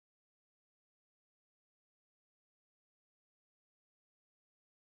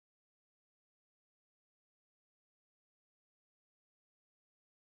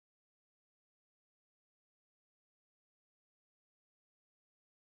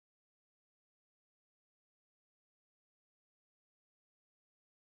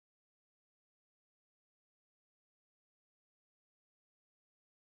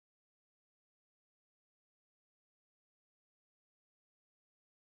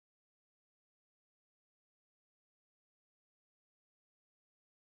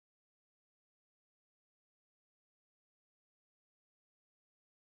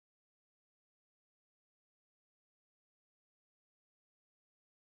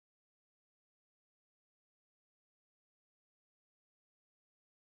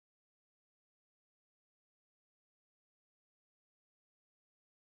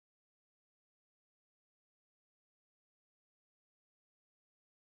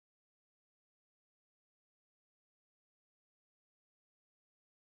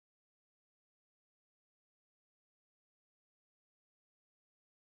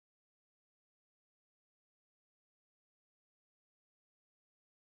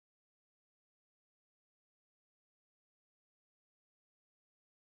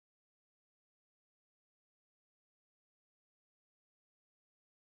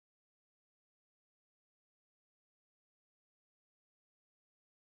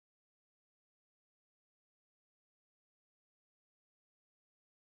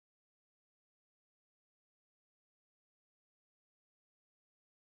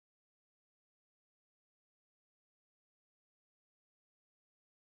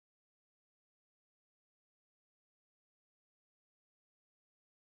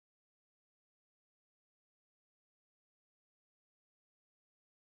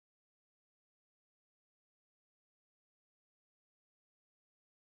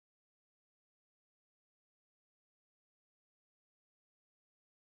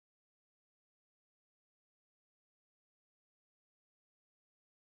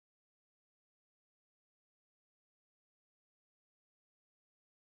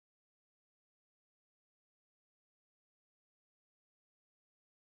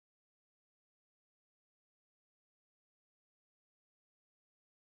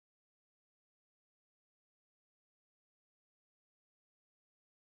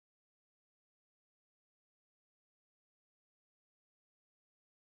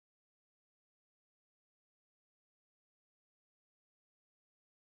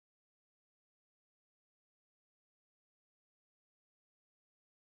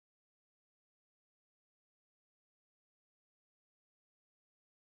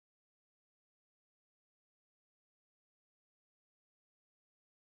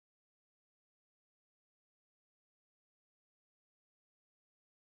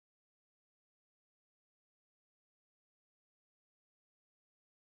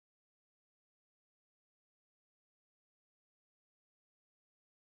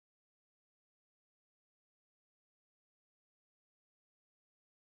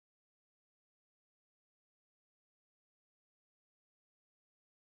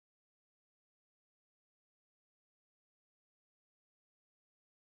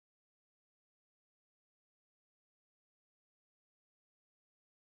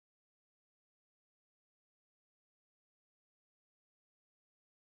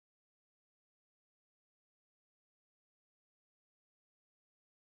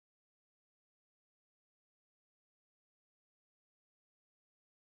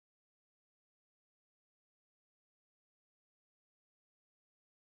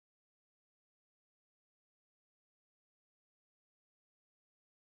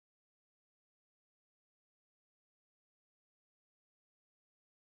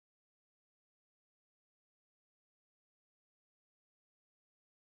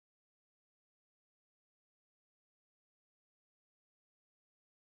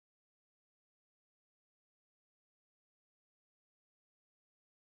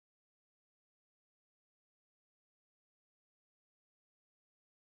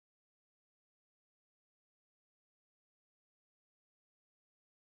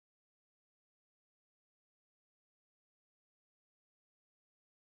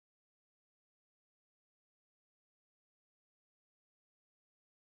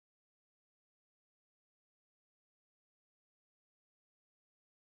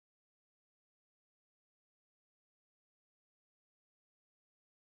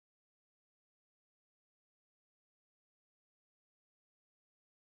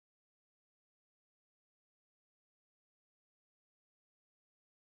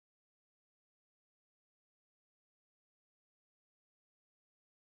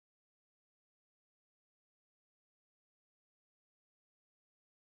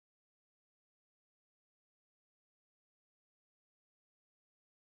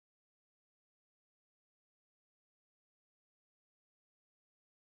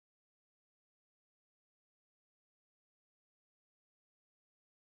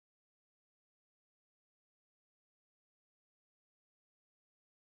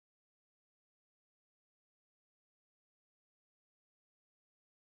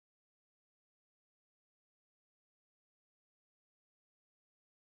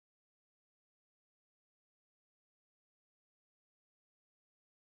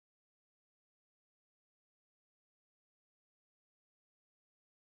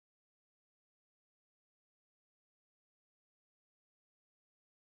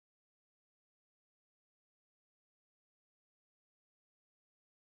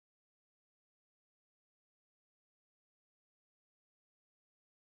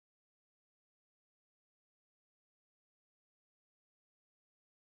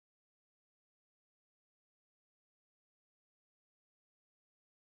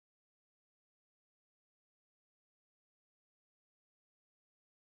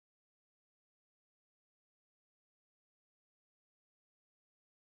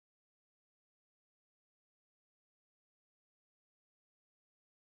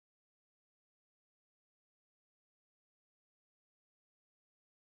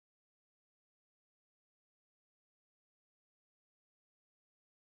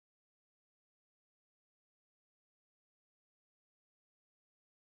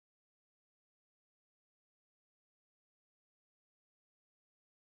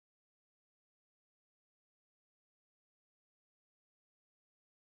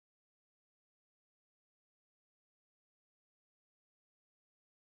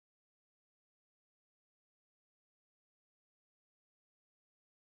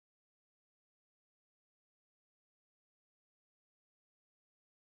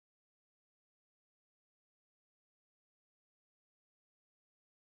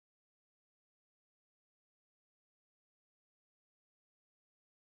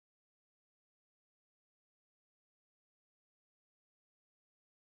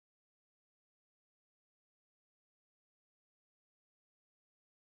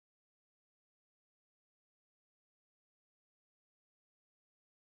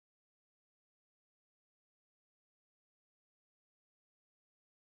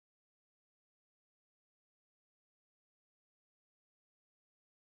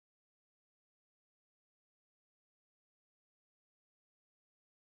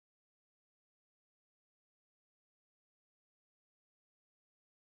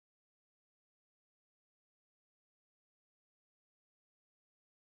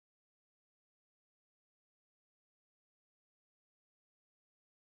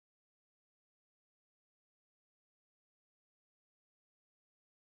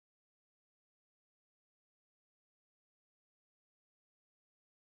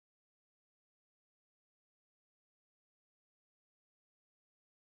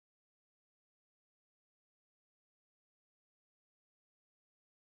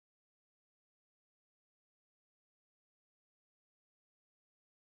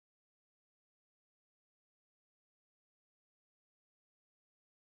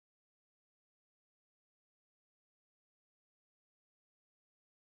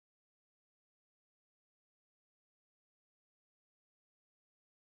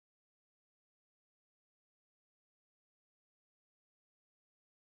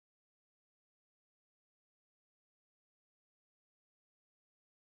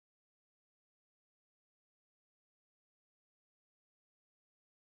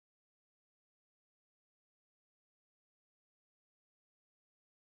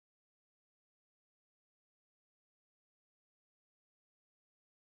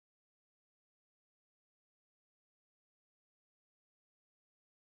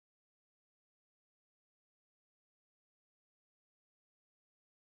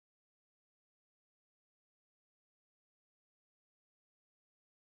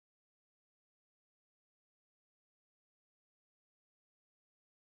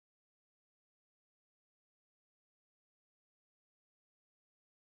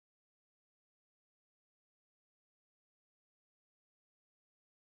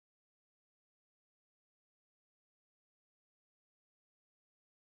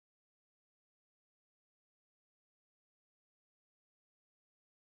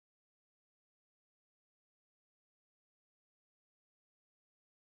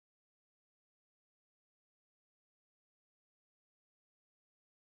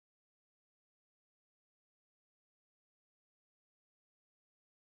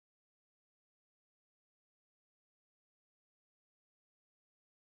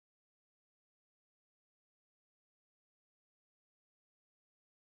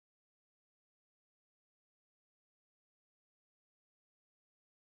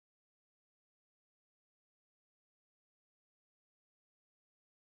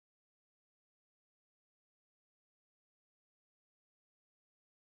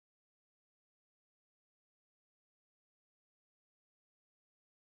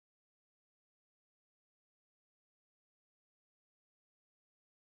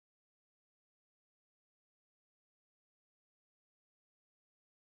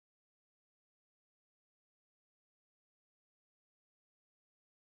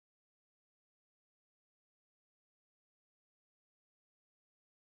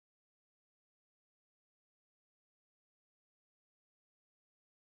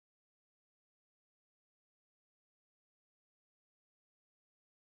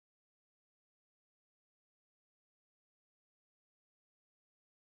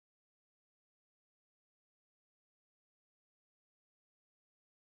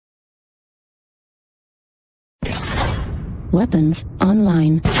Weapons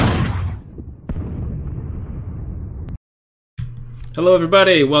online. Hello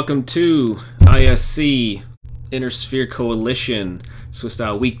everybody, welcome to ISC Inner Sphere Coalition Swiss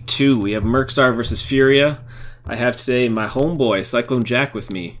Style Week 2. We have MercStar versus Furia. I have today my homeboy, Cyclone Jack, with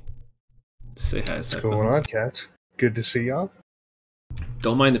me. Say hi, Cyclone. What's going on, cats? Good to see y'all.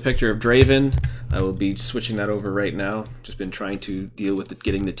 Don't mind the picture of Draven. I will be switching that over right now. Just been trying to deal with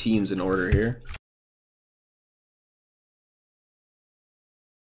getting the teams in order here.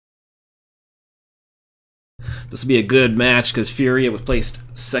 This will be a good match because Furia was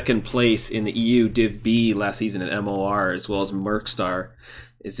placed second place in the EU Div B last season at MOR, as well as MercStar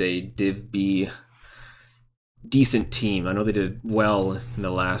is a Div B decent team. I know they did well in the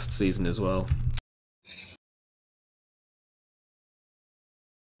last season as well.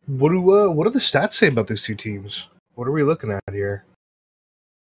 What do the stats say about these two teams? What are we looking at here?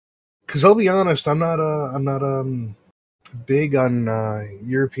 Because I'll be honest, I'm not big on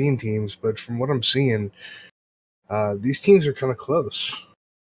European teams, but from what I'm seeing, these teams are kind of close.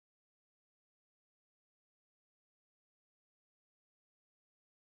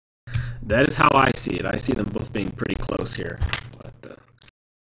 That is how I see it. I see them both being pretty close here. But,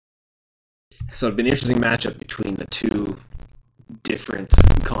 so it'll be an interesting matchup between the two different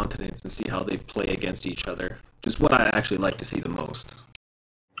continents and see how they play against each other. Just what I actually like to see the most.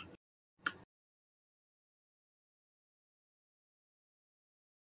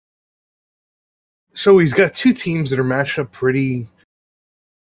 So he's got two teams that are matched up pretty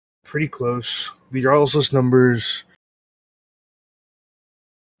close. The Jarl's numbers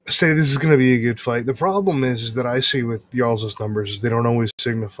say this is going to be a good fight. The problem is that I see with Jarl's numbers is they don't always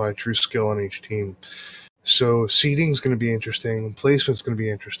signify true skill on each team. So seeding is going to be interesting, placement is going to be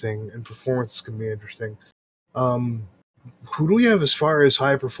interesting, and performance is going to be interesting. Who do we have as far as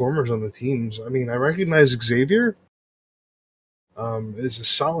high performers on the teams? I mean, I recognize Xavier is a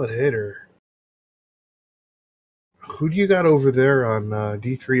solid hitter. Who do you got over there on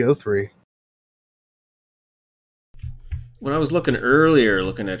D303? When I was looking earlier,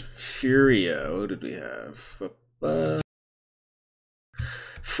 looking at Furia, what did we have?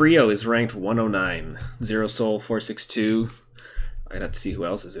 Frio is ranked 109. Zero Soul 462. I'd have to see who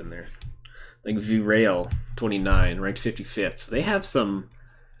else is in there. Like V-Rail 29, ranked 55th. So they have some,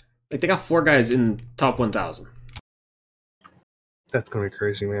 like they got 4 guys in top 1,000. That's gonna be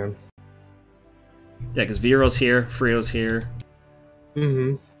crazy, man. Yeah, because Vero's here, Frio's here.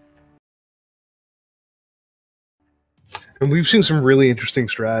 Mm-hmm. And we've seen some really interesting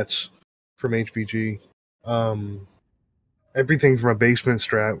strats from HBG. Everything from a basement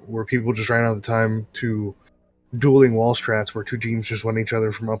strat where people just ran out of the time to dueling wall strats where two teams just won each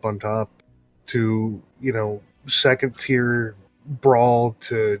other from up on top to, you know, second tier brawl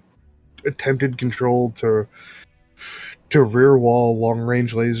to attempted control to rear wall long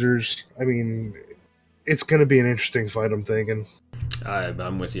range lasers. I mean, it's going to be an interesting fight, I'm thinking.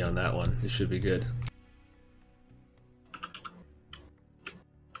 I'm with you on that one. It should be good.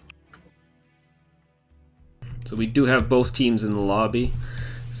 So we do have both teams in the lobby.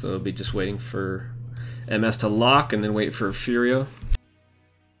 So I'll be just waiting for MS to lock and then wait for Furia.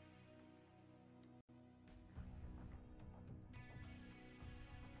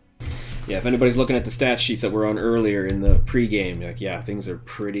 Yeah, if anybody's looking at the stat sheets that were on earlier in the pregame, like, yeah, things are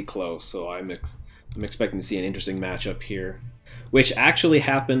pretty close. So I'm expecting to see an interesting matchup here, which actually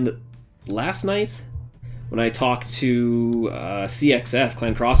happened last night when I talked to CXF,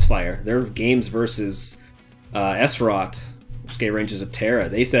 Clan Crossfire. Their games versus Esrot, Sky Rangers of Terra.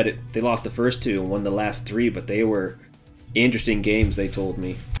 They said they lost the first 2 and won the last 3, but they were interesting games, they told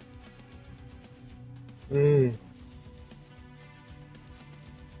me.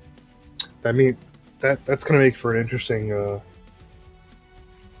 I mean, that's going to make for an interesting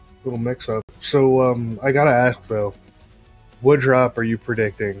little mix-up. So, I gotta ask, though, what drop are you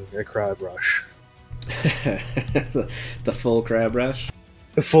predicting at Crab Rush? the full Crab Rush?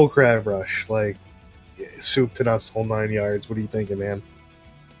 The full Crab Rush, like, soup to nuts, whole 9 yards. What are you thinking, man?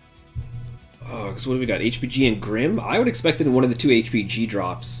 Oh, because what do we got? HPG and Grim? I would expect it in one of the 2 HPG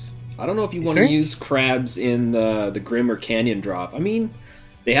drops. I don't know if you want to use crabs in the Grim or Canyon drop. I mean,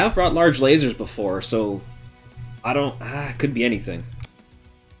 they have brought large lasers before, so I don't... it could be anything.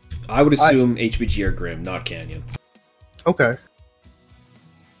 I would assume HPG or Grim, not Canyon. Okay.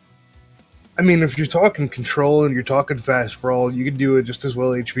 I mean, if you're talking control and you're talking fast brawl, you could do it just as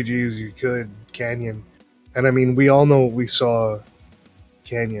well HPG as you could Canyon. And I mean, we all know what we saw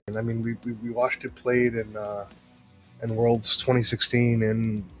Canyon. I mean, we watched it played in Worlds 2016,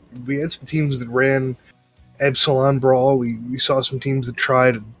 and we had some teams that ran Epsilon brawl. We saw some teams that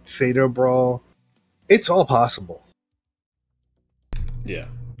tried Theta brawl. It's all possible. Yeah,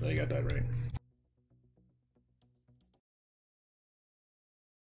 I got that right.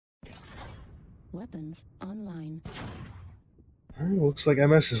 Weapons online. Looks like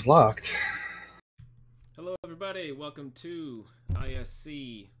MS is locked. Hello, everybody. Welcome to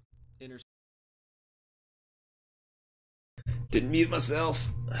ISC. Didn't mute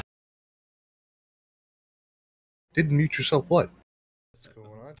myself. Didn't mute yourself what? What's going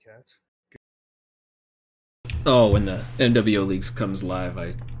on, cats? Oh, when the NWO Leagues comes live,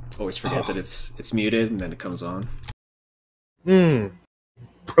 I always forget that it's muted, and then it comes on.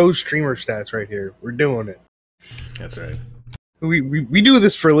 Pro streamer stats right here. We're doing it. That's right. We do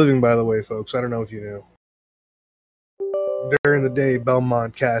this for a living, by the way, folks. I don't know if you knew. During the day,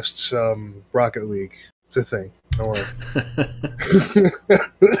 Belmont casts Rocket League. It's a thing. Don't worry.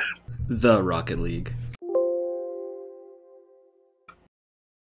 The Rocket League.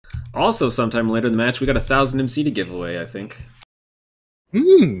 Also, sometime later in the match, we got 1,000 MC to give away, I think.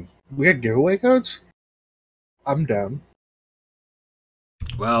 We got giveaway codes? I'm down.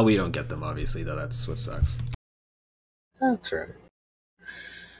 Well, we don't get them, obviously, though. That's what sucks. That's right.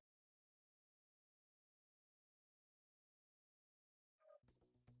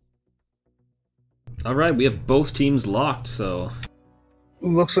 Alright, we have both teams locked, so...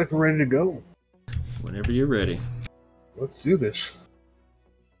 Looks like we're ready to go. Whenever you're ready. Let's do this.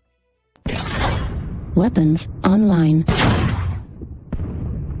 Weapons online.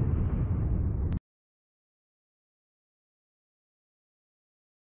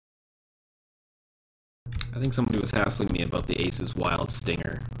 I think somebody was hassling me about the Ace's Wild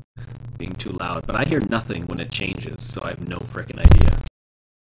Stinger being too loud, but I hear nothing when it changes, so I have no frickin' idea.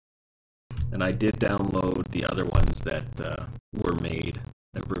 And I did download the other ones that were made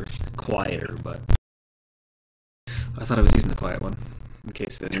that were quieter, but I thought I was using the quiet one, in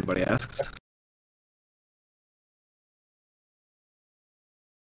case anybody asks.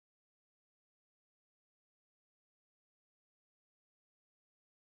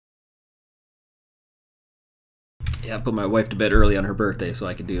 Yeah, I put my wife to bed early on her birthday so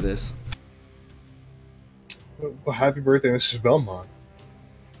I could do this. Well, happy birthday, Mrs. Belmont.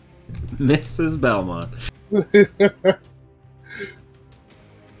 Mrs. Belmont.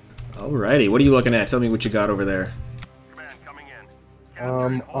 Alrighty, what are you looking at? Tell me what you got over there.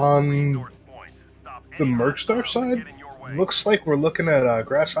 On the MercStar side, looks like we're looking at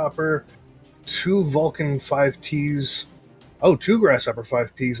Grasshopper, 2 Vulcan 5Ts, 2 Grasshopper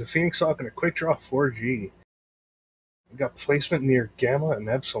 5Ps, a Phoenix Hawk, and a Quick Draw 4G. We got placement near Gamma and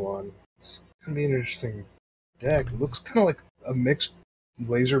Epsilon. It's gonna be an interesting deck. It looks kind of like a mixed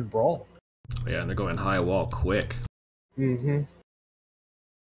laser brawl. Yeah, and they're going high wall quick. Mm-hmm.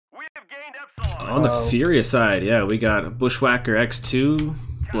 On the Furia side, yeah, we got Bushwhacker X2,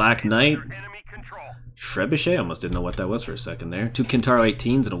 Black Knight, Trebuchet, I almost didn't know what that was for a second there. 2 Kintaro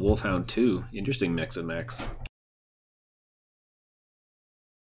 18s and a Wolfhound 2. Interesting mix of mechs.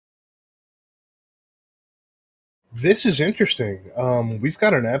 This is interesting. We've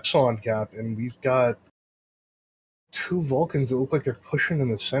got an Epsilon cap, and we've got 2 Vulcans that look like they're pushing in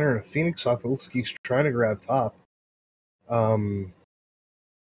the center, and a Phoenix Hawk that looks like he's trying to grab top. And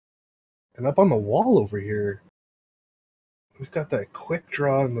up on the wall over here, we've got that Quick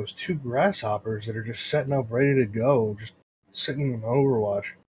Draw and those 2 Grasshoppers that are just setting up ready to go, just sitting in Overwatch.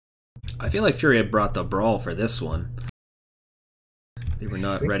 I feel like Furia brought the brawl for this one. They were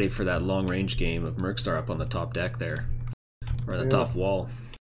not ready for that long-range game of MercStar up on the top deck there. Or the top wall.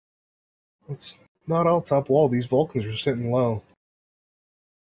 It's not all top wall. These Vulcans are sitting low.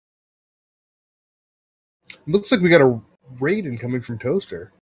 Looks like we got a raid incoming from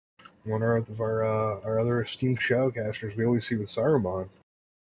Toaster. One of our other esteemed shoutcasters we always see with Saruman.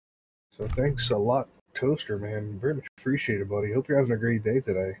 So thanks a lot, Toaster, man. Very much appreciated, buddy. Hope you're having a great day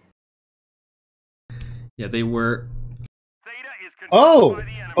today. Yeah, they were... Oh! Okay.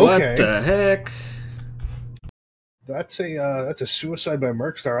 What the heck? That's a suicide by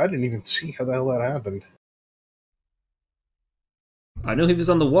MercStar. I didn't even see how the hell that happened. I knew he was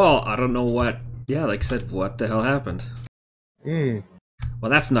on the wall. I don't know what... Yeah, like I said, what the hell happened? Well,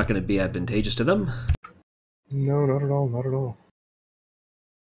 that's not going to be advantageous to them. No, not at all. Not at all.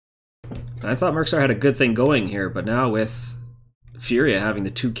 I thought MercStar had a good thing going here, but now with Furia having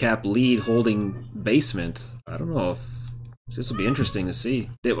the 2-cap lead holding basement, I don't know if... This will be interesting to see.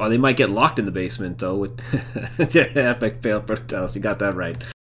 They might get locked in the basement, though, with Epic Fail Protest. You got that right.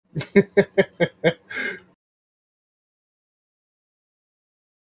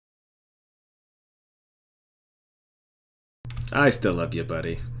 I still love you,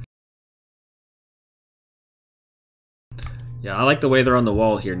 buddy. Yeah, I like the way they're on the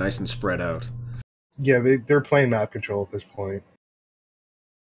wall here, nice and spread out. Yeah, they're playing map control at this point.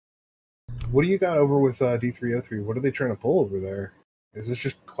 What do you got over with D303? What are they trying to pull over there? Is this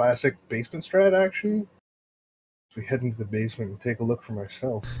just classic basement strat action? We head into the basement and take a look for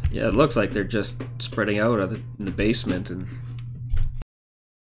myself. Yeah, it looks like they're just spreading out in the basement. And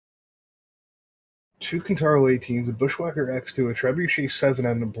 2 Kintaro 18s, a Bushwhacker X2, a Trebuchet 7,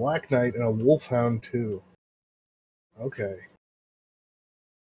 and a Black Knight, and a Wolfhound 2. Okay.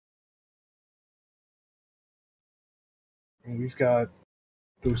 And we've got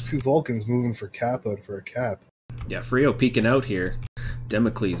those 2 Vulcans moving for Kappa for a cap. Yeah, Frio peeking out here.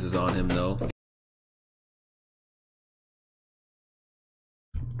 Democles is on him, though.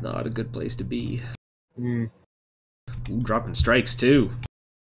 Not a good place to be. Ooh, dropping strikes, too.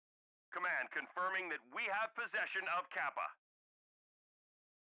 Command confirming that we have possession of Kappa.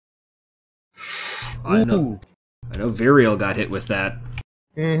 I know Virial got hit with that.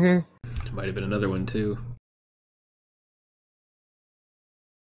 Mm-hmm. Might have been another one, too.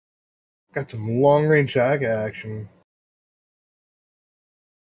 Got some long-range ag action.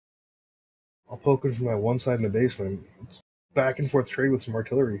 I'll poke it from that one side in the basement. It's back and forth trade with some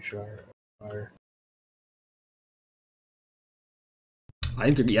artillery fire. I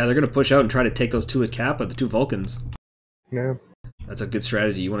think they're going to push out and try to take those 2 with Kappa, the 2 Vulcans. Yeah. That's a good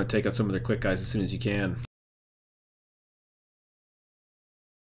strategy. You want to take out some of their quick guys as soon as you can.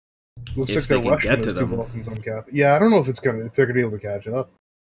 Looks If like they're they can rushing get those to 2 them. Vulcans on Kappa. Yeah, I don't know if they're going to be able to catch up.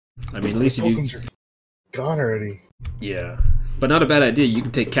 I mean, at least if you... Vulcans are gone already. Yeah. But not a bad idea. You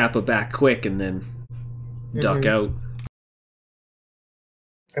can take Kappa back quick and then duck out.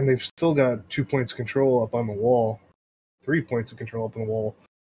 And they've still got 2 points of control up on the wall. 3 points of control up on the wall.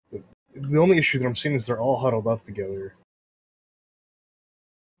 The only issue that I'm seeing is they're all huddled up together.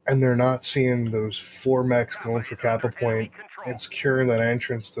 And they're not seeing those 4 mechs going for Kappa Point and securing that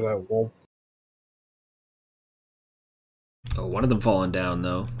entrance to that wall. Oh, one of them falling down,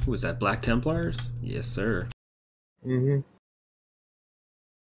 though. Who was that, Black Templars? Yes, sir. Mm-hmm.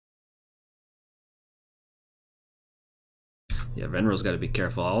 Yeah, Venral's got to be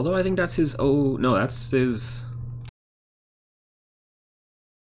careful. Although I think that's his... Oh, no, that's his...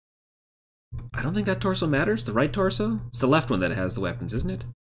 I don't think that torso matters. The right torso? It's the left one that has the weapons, isn't it?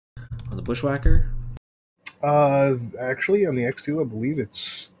 On the Bushwhacker? Actually, on the X2, I believe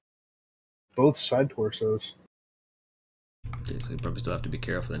it's both side torsos. Okay, so you probably still have to be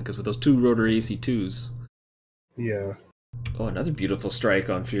careful then, because with those 2 rotary AC2s... Yeah. Oh, another beautiful strike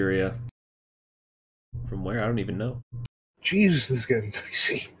on Furia. From where? I don't even know. Jesus, this is getting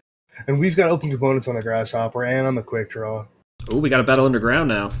dicey. And we've got open components on the Grasshopper and on the Quick Draw. Oh, we got a battle underground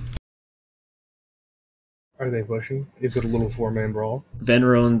now. Are they pushing? Is it a little 4-man brawl?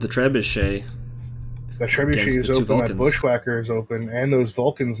 Venral and the Trebuchet. That Trebuchet is the 2 open, that Vulcans. Bushwhacker is open, and those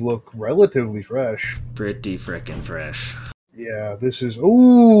Vulcans look relatively fresh. Pretty frickin' fresh. Yeah, this is...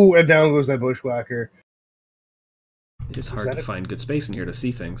 Ooh, and down goes that Bushwhacker. It is hard to find good space in here to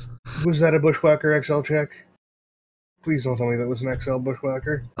see things. Was that a Bushwhacker XL check? Please don't tell me that was an XL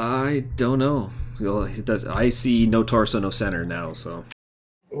Bushwhacker. I don't know. Well, it does. I see no torso, no center now, so...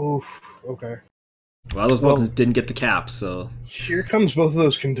 Oof, okay. Well, those Vulcans didn't get the caps, so... Here comes both of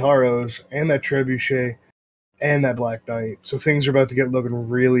those Kintaros, and that Trebuchet, and that Black Knight. So things are about to get looking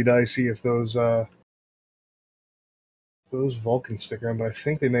really dicey if those Vulcans stick around, but I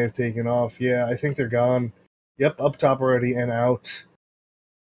think they may have taken off. Yeah, I think they're gone. Yep, up top already and out.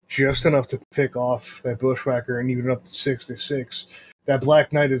 Just enough to pick off that Bushwhacker and even up to 6-6. That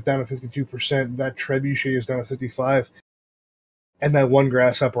Black Knight is down to 52%. That Trebuchet is down to 55%. And that one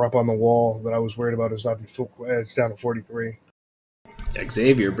Grasshopper up on the wall that I was worried about is it's down to 43%.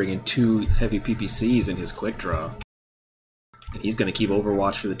 Xavier bringing 2 heavy PPCs in his quick draw. And he's going to keep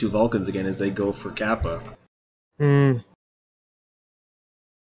Overwatch for the 2 Vulcans again as they go for Kappa. Yeah,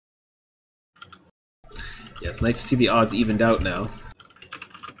 it's nice to see the odds evened out now.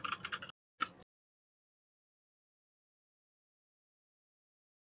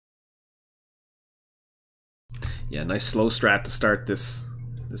 Yeah, nice slow strat to start this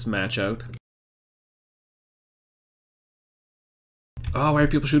match out. Oh, why are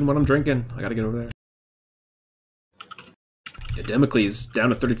people shooting when I'm drinking? I gotta get over there. Yeah, Democles down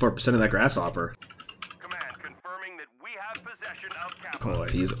to 34% of that Grasshopper. Command confirming that we have possession of Kappa. Oh,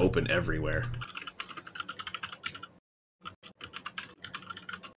 he's open everywhere.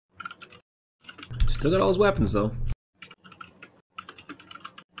 Still got all his weapons, though.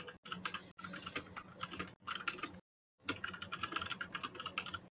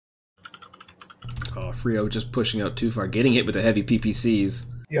 Oh, Frio just pushing out too far. Getting hit with the heavy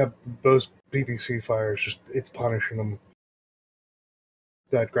PPCs. Yep, those PPC fires, it's punishing them.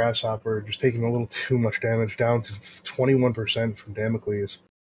 That Grasshopper just taking a little too much damage, down to 21% from Damocles.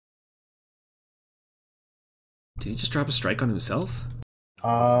 Did he just drop a strike on himself?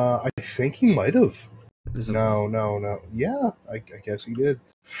 I think he might have. A... No. Yeah, I guess he did.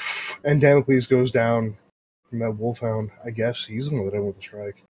 And Damocles goes down from that Wolfhound. I guess he's the one that went with the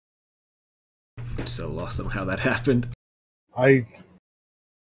strike. I'm so lost on how that happened.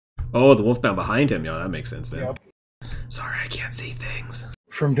 Oh, the Wolfbound behind him. Yeah, that makes sense then. Yep. Sorry, I can't see things.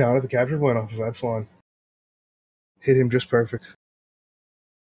 From down at the capture point off of Epsilon. Hit him just perfect.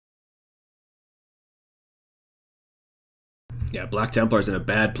 Yeah, Black Templar's in a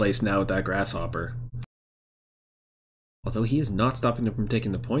bad place now with that Grasshopper. Although he is not stopping them from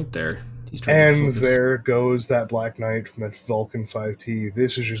taking the point there. He's trying to focus. There goes that Black Knight from that Vulcan 5T.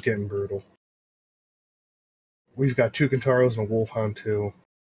 This is just getting brutal. We've got 2 Kintaros and a Wolfhound 2.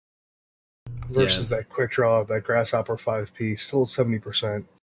 Versus that quick draw, that Grasshopper 5P, still 70%.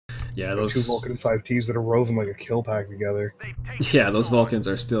 Yeah, those 2 Vulcan 5Ts that are roving like a kill pack together. Yeah, those Vulcans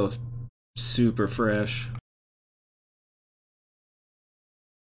are still super fresh.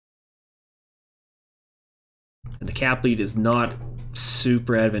 And the cap lead is not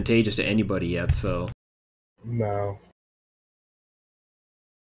super advantageous to anybody yet, so... No.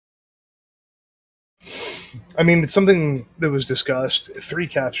 I mean, it's something that was discussed. 3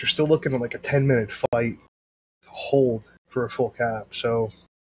 caps, you're still looking at like a 10-minute fight to hold for a full cap, so...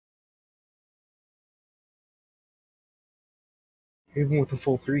 Even with a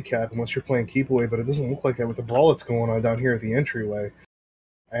full 3 cap, unless you're playing keep away, but it doesn't look like that with the brawl that's going on down here at the entryway.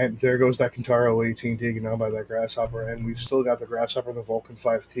 And there goes that Kintaro 18 taken out by that Grasshopper, and we've still got the Grasshopper and the Vulcan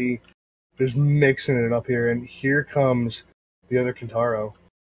 5T. Just mixing it up here, and here comes the other Kintaro.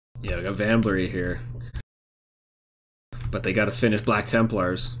 Yeah, we got Vamblery here. But they gotta finish Black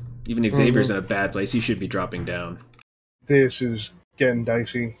Templars. Even Xavier's in a bad place, he should be dropping down. This is getting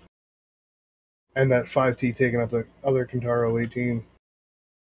dicey. And that 5T taking up the other Kintaro 18.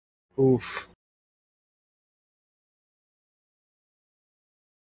 Oof.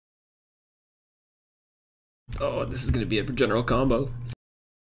 Oh, this is going to be it for General Combo.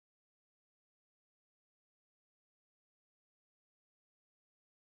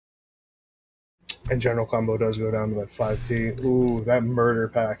 And General Combo does go down to that 5T. Ooh, that murder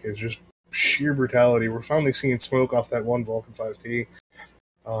pack is just sheer brutality. We're finally seeing smoke off that one Vulcan 5T.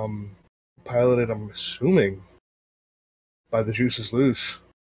 Piloted, I'm assuming, by the Juices Loose.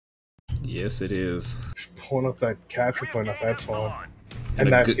 Yes, it is. Just pulling up that capture point off Epsilon.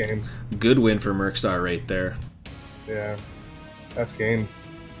 And that's game. Good win for MercStar right there. Yeah, that's game.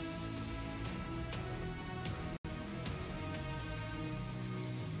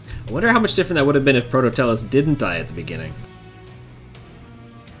 I wonder how much different that would have been if Prototellus didn't die at the beginning.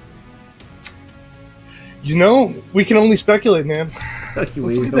 You know, we can only speculate, man. Let's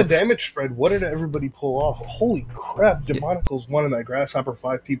look at the damage spread. What did everybody pull off? Holy crap, Demonicals won in that Grasshopper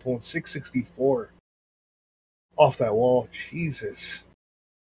 5P pulling 664 off that wall. Jesus.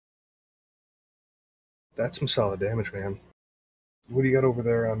 That's some solid damage, man. What do you got over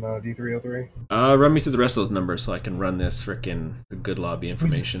there on D303? Run me through the rest of those numbers so I can run this frickin' the good lobby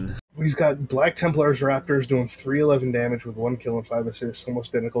information. We've got Black Templars Raptors doing 311 damage with 1 kill and 5 assists,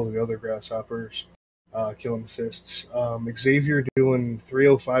 almost identical to the other Grasshoppers. Kill and assists. Xavier doing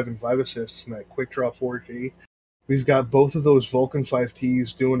 305 and 5 assists in that quick draw 4G. We've got both of those Vulcan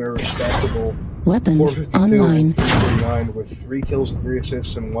 5Ts doing a respectable Weapons online and 49 with 3 kills and 3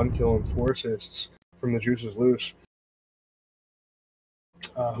 assists and 1 kill and 4 assists from the Juices Loose,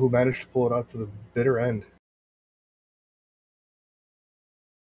 who managed to pull it out to the bitter end.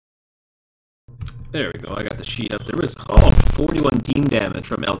 There we go, I got the sheet up. There was 41 team damage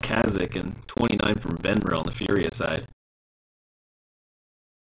from El Kazik and 29 from Venbro on the Furia side.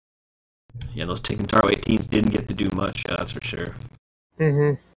 Yeah, those Kintaro 18s didn't get to do much, that's for sure.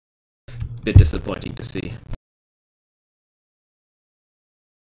 Bit disappointing to see.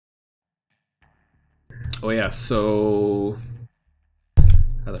 Oh yeah, so...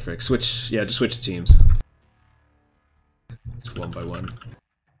 How the frick? Just switch the teams. Just one by one.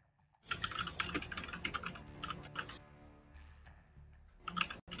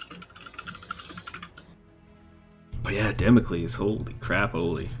 But yeah, Damocles, holy crap,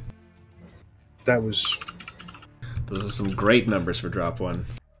 holy. Those are some great numbers for drop 1.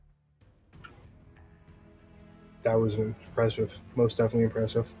 That was impressive. Most definitely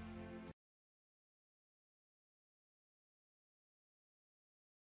impressive.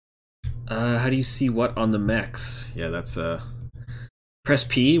 How do you see what on the mechs? Yeah, that's press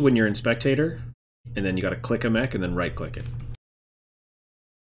P when you're in Spectator, and then you gotta click a mech and then right click it.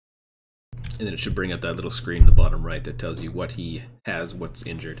 And then it should bring up that little screen in the bottom right that tells you what he has, what's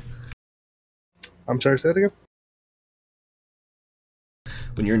injured. I'm sorry, say that again?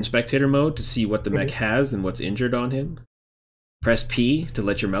 when you're in spectator mode to see what the mech has and what's injured on him. Press P to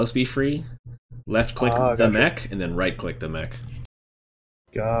let your mouse be free. Left click the mech, and then right click the mech.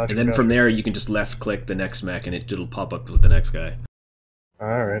 Gotcha. And then from there, you can just left click the next mech, and it'll pop up with the next guy.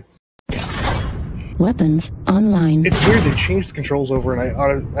 All right. Weapons online. It's weird they changed the controls over, and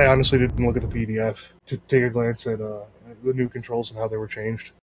I honestly didn't look at the PDF to take a glance at the new controls and how they were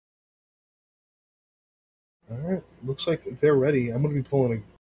changed. All right, looks like they're ready. I'm going to be pulling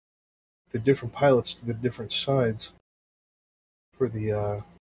the different pilots to the different sides for the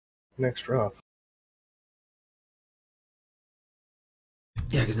next drop.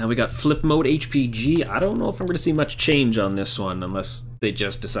 Yeah, because now we got flip mode HPG. I don't know if I'm going to see much change on this one unless they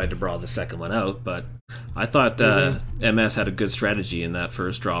just decide to brawl the second one out, but I thought MS had a good strategy in that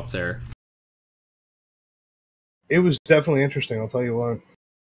first drop there. It was definitely interesting, I'll tell you what.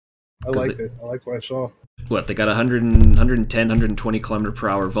 I liked it. I liked what I saw. What, they got 110, 120 kilometer per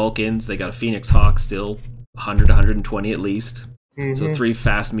hour Vulcans. They got a Phoenix Hawk still, 100, 120 at least. So 3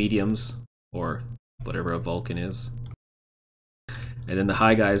 fast mediums, or whatever a Vulcan is. And then the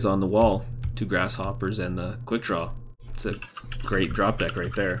high guys on the wall, 2 grasshoppers and the quick draw. It's a great drop deck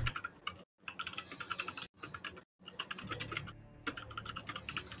right there.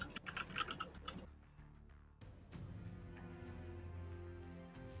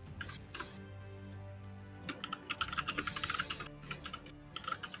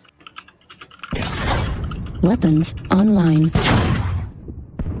 Weapons online.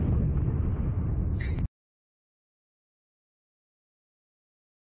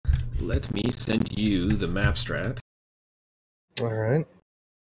 Let me send you the map strat. Alright.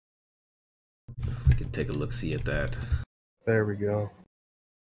 If we can take a look-see at that. There we go.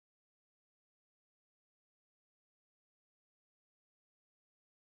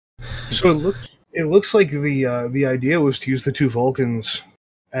 So it looks like the idea was to use the 2 Vulcans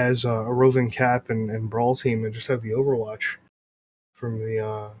as a roving cap and brawl team, and just have the Overwatch from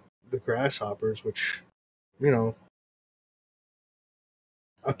the grasshoppers, which, you know,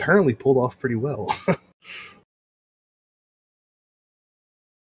 apparently pulled off pretty well.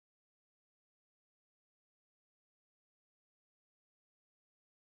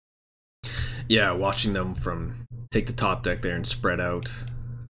 Yeah, watching them from take the top deck there and spread out.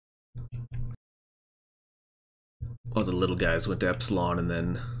 Oh, the little guys went to Epsilon and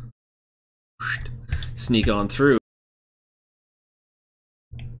then sneak on through.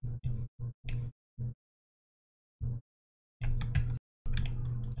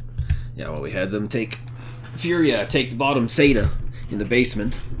 Yeah, well, we had them take Furia, take the bottom Theta in the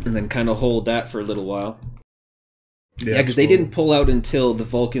basement, and then kind of hold that for a little while. Yeah, because they didn't pull out until the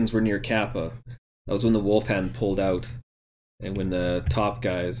Vulcans were near Kappa. That was when the Wolfhand pulled out, and when the top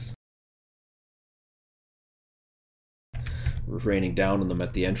guys were raining down on them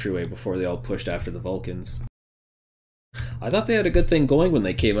at the entryway before they all pushed after the Vulcans. I thought they had a good thing going when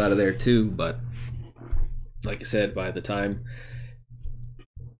they came out of there too, but like I said, by the time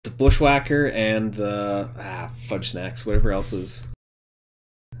the Bushwhacker and the Fudge Snacks, whatever else was,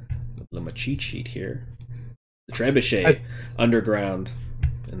 my cheat sheet here, the Trebuchet underground,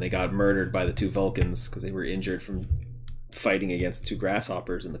 and they got murdered by the 2 Vulcans because they were injured from fighting against 2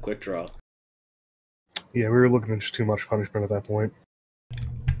 grasshoppers in the quick draw. Yeah, we were looking at just too much punishment at that point.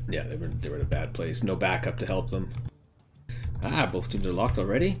 Yeah, they were in a bad place. No backup to help them. Both teams are locked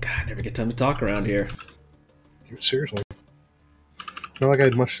already? God, I never get time to talk around here. Seriously. Not like I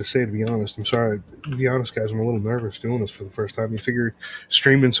had much to say, to be honest. I'm sorry. To be honest, guys, I'm a little nervous doing this for the first time. You figured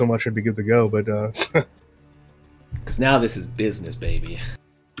streaming so much I'd be good to go, but because now this is business, baby.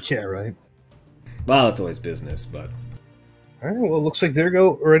 Yeah, right. Well, it's always business, but... Alright, well, it looks like they're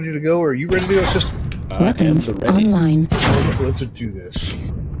ready to go. Are you ready to go, sister? Weapons online. Let's do this.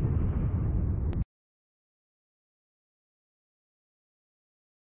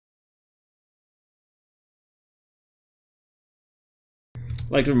 I'd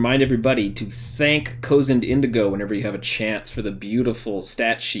like to remind everybody to thank Cozened Indigo whenever you have a chance for the beautiful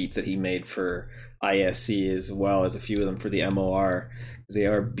stat sheets that he made for ISC, as well as a few of them for the MOR. Because they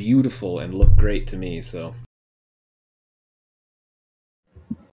are beautiful and look great to me, so...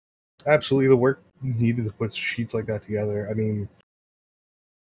 Absolutely, the work needed to put sheets like that together. I mean,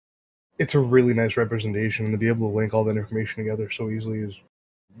 it's a really nice representation, and to be able to link all that information together so easily is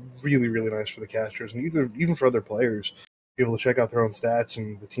really, really nice for the casters, and even for other players, be able to check out their own stats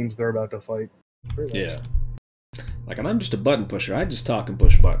and the teams they're about to fight. Nice. Yeah. Like, and I'm just a button pusher. I just talk and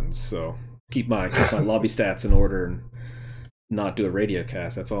push buttons, so keep my lobby stats in order and not do a radio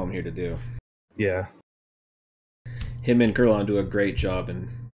cast. That's all I'm here to do. Yeah. Him and Kurlon do a great job in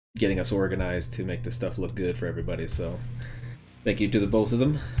getting us organized to make this stuff look good for everybody, so Thank you to the both of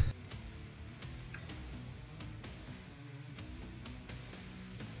them.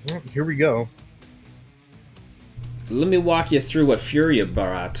 Well, here we go. Let me walk you through what Furia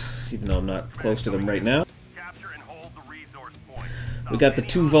brought, even though I'm not close to them right now. We got the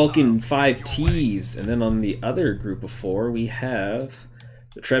 2 Vulcan 5Ts, and then on the other group of 4, we have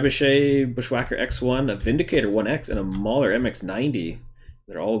the Trebuchet Bushwhacker X1, a Vindicator 1X, and a Mauler MX90.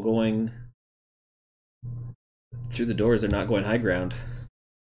 They're all going through the doors. They're not going high ground.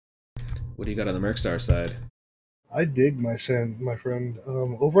 What do you got on the MercStar side? I dig my friend.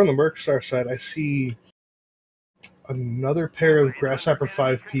 Over on the MercStar side, I see another pair of Grasshopper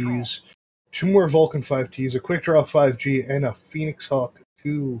 5Ps, 2 more Vulcan 5Ts, a Quick Draw 5G, and a Phoenix Hawk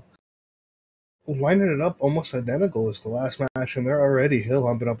 2. Lining it up almost identical as the last match, and they're already hill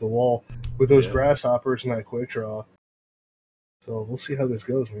humping up the wall with those Grasshoppers and that Quick Draw. So we'll see how this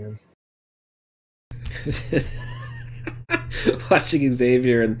goes, man. Watching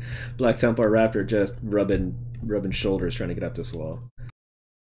Xavier and Black Templar Raptor just rubbing shoulders trying to get up this wall.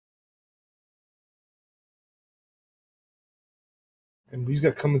 And we've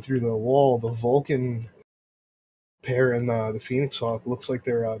got coming through the wall the Vulcan pair and the Phoenix Hawk. Looks like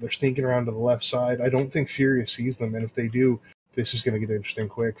they're sneaking around to the left side. I don't think Furia sees them, and if they do, this is going to get interesting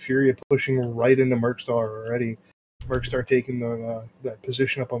quick. Furia pushing right into MercStar already. MercStar taking that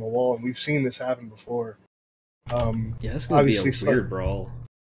position up on the wall, and we've seen this happen before. Yeah, it's going to be a weird brawl.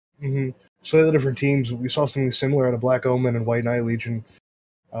 Slightly different teams. We saw something similar out of Black Omen and White Knight Legion.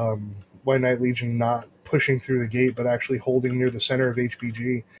 White Knight Legion not pushing through the gate, but actually holding near the center of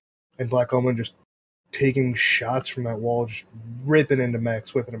HPG, and Black Omen just taking shots from that wall, just ripping into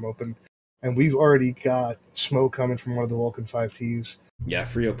mechs, whipping them open. And we've already got smoke coming from one of the Vulcan 5Ts. Yeah,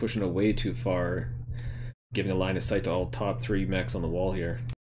 Frio pushing it way too far, giving a line of sight to all top 3 mechs on the wall here.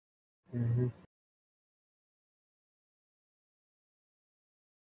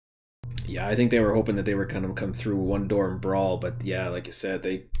 Yeah, I think they were hoping that they were kind of come through one door and brawl, but yeah, like you said,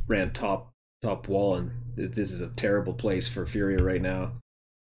 they ran top wall, and this is a terrible place for Furia right now.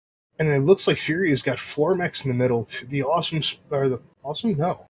 And it looks like Furia's got 4 mechs in the middle.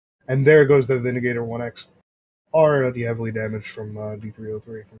 And there goes the Vindicator 1X, already heavily damaged from D303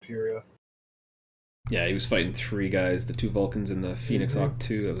 from Furia. Yeah, he was fighting 3 guys, the 2 Vulcans and the Phoenix Hawk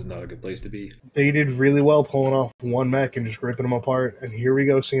 2. That was not a good place to be. They did really well pulling off 1 mech and just ripping them apart. And here we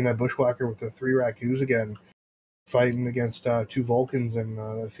go, seeing that Bushwhacker with the 3 Raccoons again, fighting against 2 Vulcans and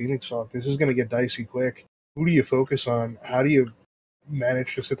a Phoenix Hawk. This is going to get dicey quick. Who do you focus on? How do you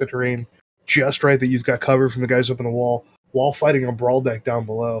manage to set the terrain just right that you've got cover from the guys up in the wall while fighting a brawl deck down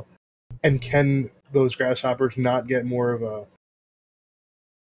below? And can those Grasshoppers not get more of a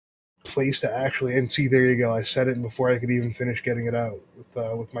place to actually, and see, there you go, I said it before I could even finish getting it out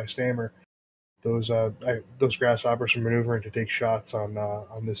with my stammer. Those Grasshoppers are maneuvering to take shots on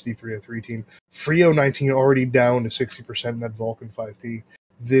this D303 team. Frio 19 already down to 60% in that Vulcan 5T.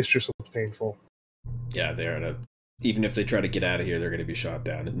 This just looks painful. Yeah, they're even if they try to get out of here, they're going to be shot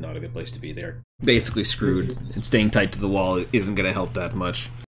down. It's not a good place to be. They're basically screwed, and staying tight to the wall isn't going to help that much.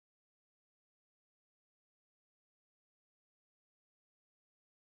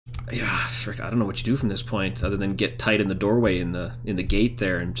 Yeah, frick, I don't know what you do from this point other than get tight in the doorway in the gate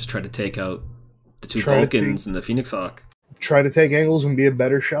there and just try to take out the 2 Vulcans and the Phoenix Hawk. Try to take angles and be a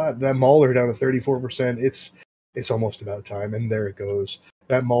better shot. That Mauler down to 34%. It's almost about time, and there it goes.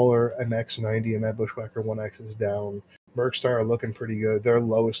 That Mauler MX90 and that Bushwhacker 1X is down. MercStar are looking pretty good. Their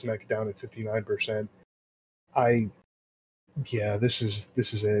lowest mech down at 59%. This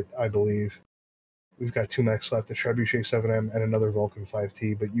is it, I believe. We've got 2 mechs left, a Trebuchet 7M and another Vulcan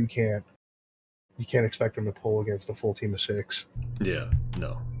 5T, but you can't expect them to pull against a full team of 6. Yeah,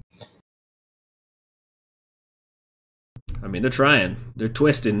 no. I mean, they're trying. They're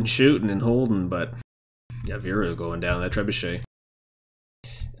twisting and shooting and holding, but yeah, Vera going down, that Trebuchet.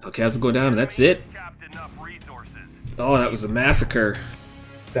 Castle going down, and that's it. Oh, that was a massacre.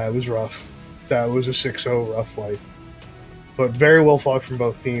 That was rough. That was a 6-0 rough fight. But very well fought from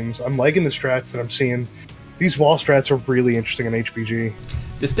both teams. I'm liking the strats that I'm seeing. These wall strats are really interesting in HPG.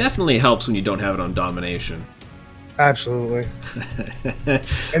 This definitely helps when you don't have it on domination. Absolutely.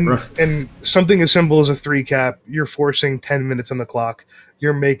 and something as simple as a 3 cap, you're forcing 10 minutes on the clock.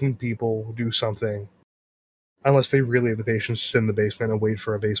 You're making people do something. Unless they really have the patience to sit in the basement and wait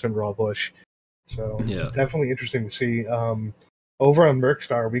for a basement raw push. So, yeah, definitely interesting to see. Over on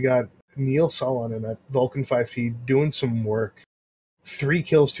MercStar, we got Neil Sullen and that Vulcan 5T doing some work. 3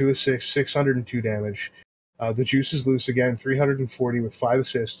 kills, 2 assists, 602 damage. The Juice is loose again, 340 with 5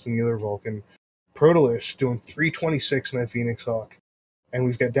 assists in the other Vulcan. Protolis doing 326 in that Phoenix Hawk. And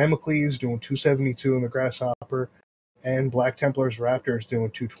we've got Damocles doing 272 in the Grasshopper. and Black Templars Raptors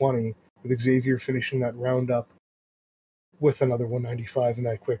doing 220, with Xavier finishing that round up with another 195 in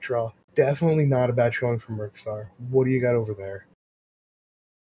that quick draw. Definitely not a bad showing from MercStar. What do you got over there?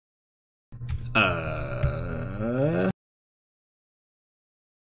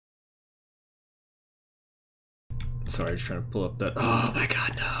 Sorry, just trying to pull up that. Oh my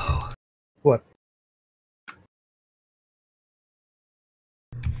god, no. What?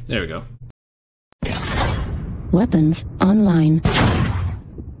 There we go. Weapons online.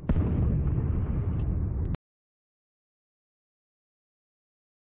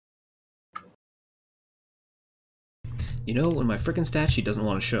 You know, when my frickin' stat sheet doesn't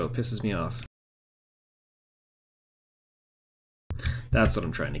want to show, it pisses me off. That's what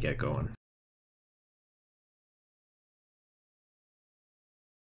I'm trying to get going.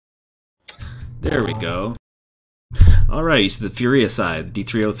 There we go. Alright, so the Furia side, the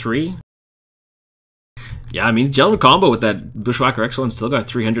D303. Yeah, I mean, Gentleman Combo with that Bushwhacker Excellence still got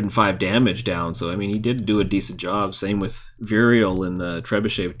 305 damage down, so I mean, he did do a decent job. Same with Virial in the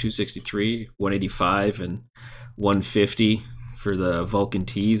Trebuchet with 263, 185, and 150 for the Vulcan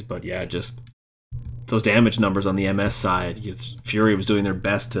T's, but yeah, just those damage numbers on the MS side. Fury was doing their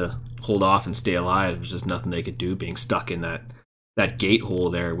best to hold off and stay alive. There was just nothing they could do, being stuck in that gate hole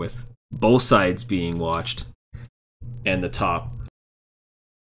there with both sides being watched and the top.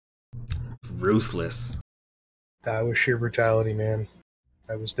 Ruthless. That was sheer brutality, man.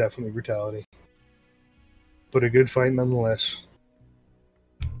 That was definitely brutality. But a good fight nonetheless.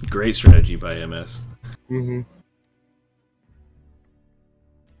 Great strategy by MS. Mm-hmm.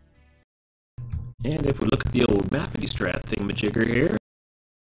 And if we look at the old mappity strat thingamajigger here,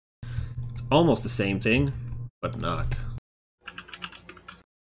 it's almost the same thing, but not.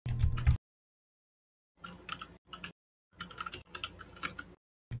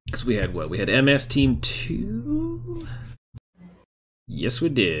 Because we had what? We had MS Team 2? Yes, we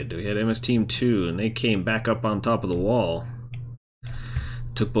did. We had MS Team 2, and they came back up on top of the wall.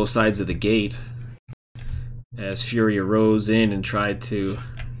 Took both sides of the gate as Furia rose in and tried to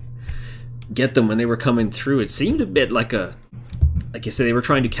get them when they were coming through. It seemed a bit like like you said, they were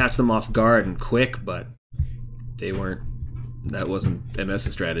trying to catch them off guard and quick, but they weren't. That wasn't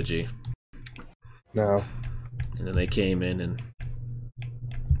MS's strategy. No. And then they came in and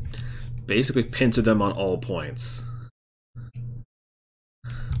basically pincered them on all points.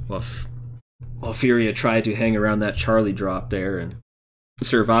 While Furia tried to hang around that Charlie drop there and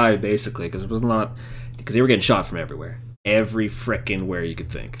survive, basically, because it was not, because they were getting shot from everywhere, every frickin' where you could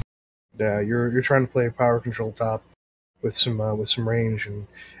think. Yeah, you're trying to play a power control top with some range, and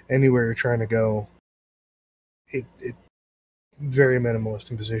anywhere you're trying to go, it very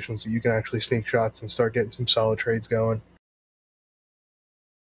minimalist in positions that you can actually sneak shots and start getting some solid trades going.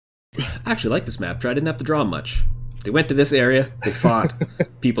 I actually like this map. I didn't have to draw much. They went to this area, they fought,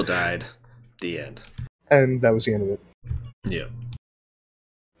 people died. The end. And that was the end of it. Yeah.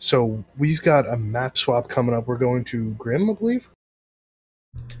 So we've got a map swap coming up. We're going to Grim, I believe.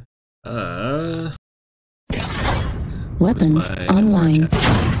 Weapons online.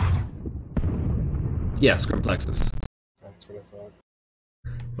 Yes, Grim Plexus. That's what I thought.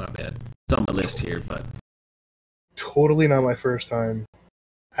 My bad. It's on my list here, but totally not my first time.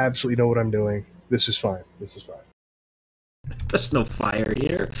 Absolutely know what I'm doing. This is fine. This is fine. There's no fire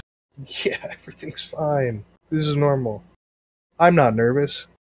here. Yeah, everything's fine. This is normal. I'm not nervous.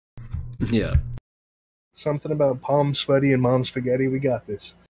 Yeah. Something about palm sweaty and mom spaghetti. We got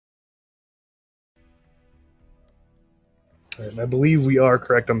this. All right, and I believe we are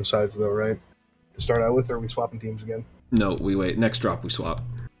correct on the sides, though, right? To start out with, or are we swapping teams again? No, we wait. Next drop, we swap.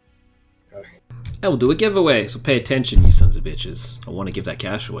 Okay. And we'll do a giveaway, so pay attention, you sons of bitches. I want to give that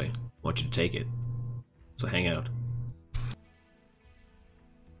cash away. I want you to take it. So hang out.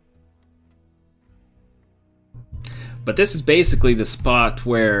 But this is basically the spot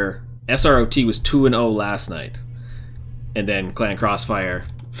where SROT was 2-0 last night. And then Clan Crossfire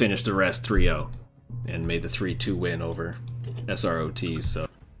finished the rest 3-0. And made the 3-2 win over SROT, so...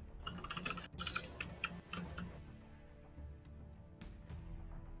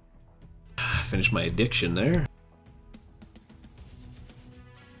 Finished my addiction there.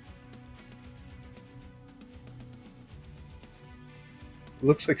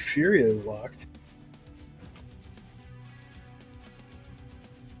 Looks like Furia is locked.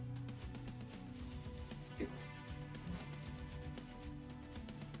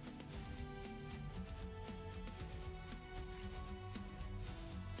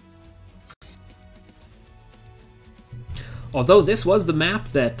 Although this was the map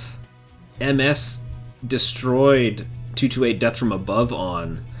that MS destroyed 228 Death from Above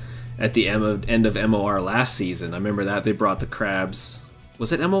on at the end of MOR last season. I remember that they brought the crabs.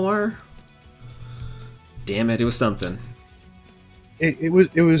 Was it MOR? Damn it, it was something. It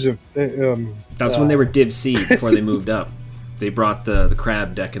was a that was when they were Div C before they moved up. They brought the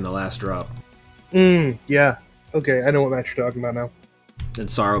crab deck in the last drop. Yeah. Okay, I know what match you're talking about now. And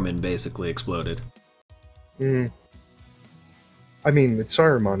Saruman basically exploded. I mean, it's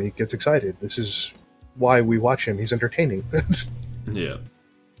Saruman. He gets excited. This is why we watch him. He's entertaining. Yeah.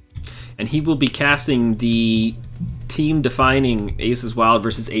 And he will be casting the team-defining Aces Wild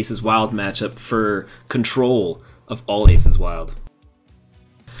versus Aces Wild matchup for control of all Aces Wild.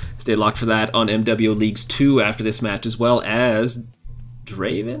 Stay locked for that on MWO Leagues 2 after this match, as well as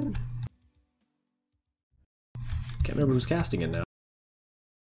Draven? Can't remember who's casting it now.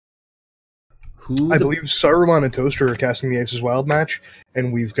 I believe Saruman and Toaster are casting the Aces Wild match,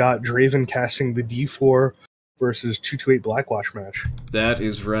 and we've got Draven casting the D4 versus 228 Blackwatch match. That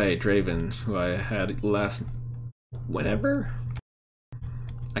is right, Draven, who I had last... whenever?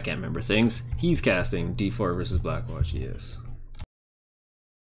 I can't remember things. He's casting D4 versus Blackwatch, yes.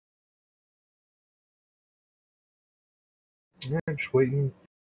 Yeah, just waiting.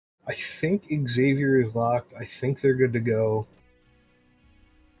 I think Xavier is locked. I think they're good to go.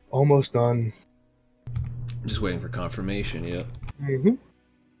 Almost done. I'm just waiting for confirmation, yep.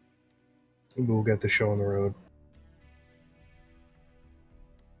 We'll get the show on the road.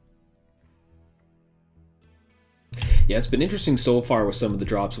 Yeah, it's been interesting so far with some of the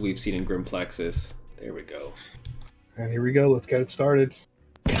drops we've seen in Grim Plexus. There we go. And here we go. Let's get it started.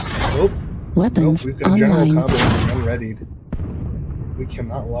 Nope. Weapons We've got General online. Combat unreadied. We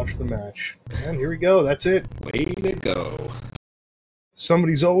cannot watch the match. And here we go. That's it. Way to go.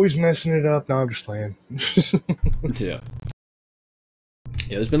 Somebody's always messing it up. No, I'm just playing. Yeah.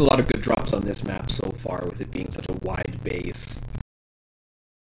 Yeah, there's been a lot of good drops on this map so far with it being such a wide base.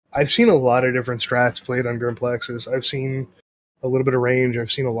 I've seen a lot of different strats played on Grim Plexus. I've seen a little bit of range.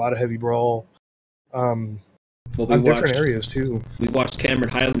 I've seen a lot of heavy brawl. Well, on different areas, too. We watched Cameron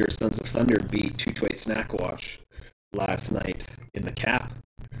Highlander, Sons of Thunder, beat 228 Snackwash last night in the cap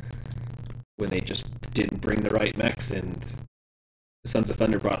when they just didn't bring the right mechs, and the Sons of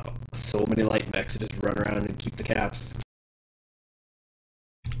Thunder brought so many light mechs to just run around and keep the caps.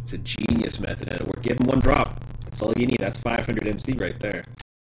 It's a genius method, and it worked. Give them one drop. That's all you need. That's 500 MC right there.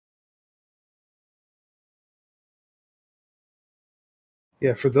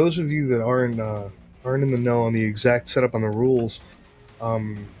 Yeah, for those of you that aren't in the know on the exact setup on the rules,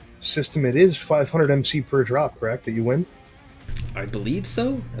 system, it is 500 MC per drop, correct, that you win? I believe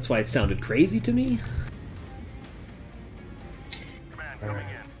so. That's why it sounded crazy to me.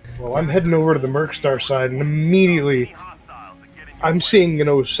 Well, I'm heading over to the MercStar side, and immediately I'm seeing an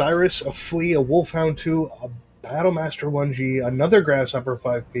Osiris, a Flea, a Wolfhound 2, a Battlemaster 1G, another Grasshopper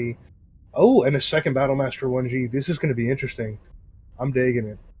 5P, oh, and a second Battlemaster 1G. This is going to be interesting. I'm digging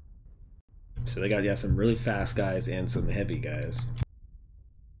it. So they got, some really fast guys and some heavy guys.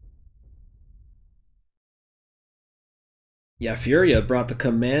 Yeah, Furia brought the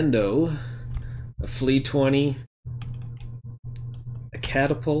Commando, a Flea 20, a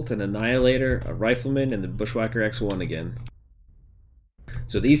Catapult, an Annihilator, a Rifleman, and the Bushwhacker X1 again.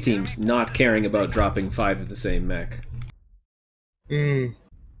 So these teams not caring about dropping 5 of the same mech. We've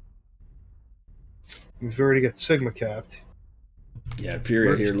already got Sigma capped. Yeah,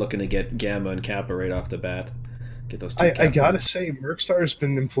 Furia here looking to get Gamma and Kappa right off the bat. Get those two. I gotta say, MercStar's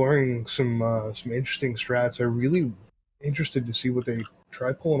been employing some interesting strats. I'm really interested to see what they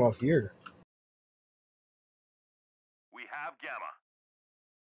try pulling off here. We have Gamma.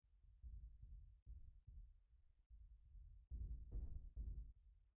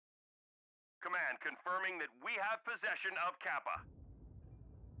 Command confirming that we have possession of Kappa.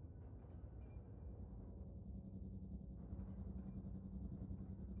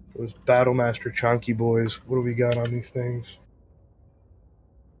 Those Battlemaster chunky boys. What do we got on these things?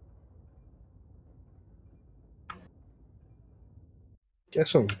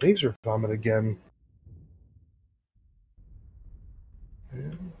 Guess some laser vomit again.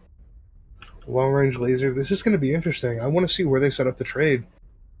 Yeah. Long range laser. This is going to be interesting. I want to see where they set up the trade.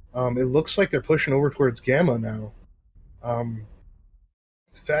 It looks like they're pushing over towards Gamma now.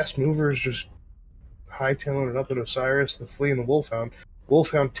 Fast movers just hightailing it up at Osiris, the Flea, and the Wolfhound.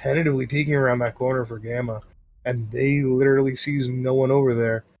 Wolfhound tentatively peeking around that corner for Gamma, and they literally sees no one over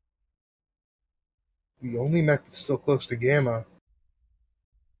there. The only mech that's still close to Gamma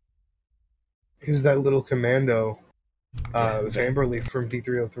is that little Commando, Amberleaf from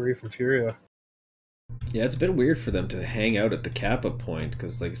D303 from Furia. Yeah, it's a bit weird for them to hang out at the Kappa point,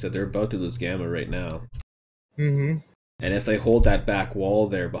 because like I said, they're about to lose Gamma right now. And if they hold that back wall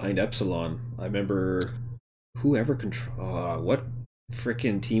there behind Epsilon, I remember whoever control what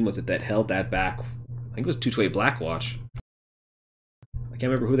frickin' team was it that held that back? I think it was 228 Blackwatch. I can't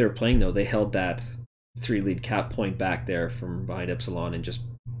remember who they were playing though. They held that 3-lead cap point back there from behind Epsilon and just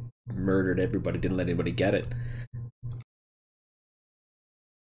murdered everybody, didn't let anybody get it.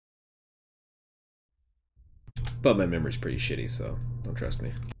 But my memory's pretty shitty, so don't trust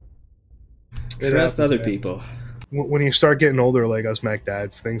me. Trust other people. When you start getting older like us Mac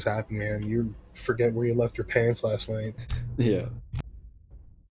dads, things happen, man. You forget where you left your pants last night. Yeah.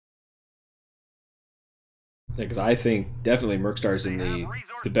 Because I think definitely MercStar's in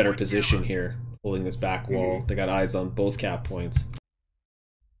the better position here, holding this back wall. They got eyes on both cap points.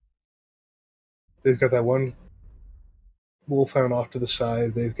 They've got that one Wolfhound off to the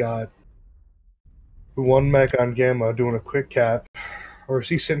side. They've got one mech on Gamma doing a quick cap. Or is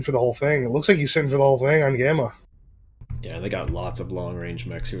he sitting for the whole thing? It looks like he's sitting for the whole thing on Gamma. Yeah, they got lots of long-range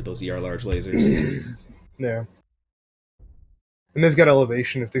mechs here with those ER large lasers. Yeah. And they've got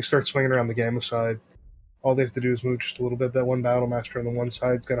elevation. If they start swinging around the Gamma side, all they have to do is move just a little bit. That one Battlemaster on the one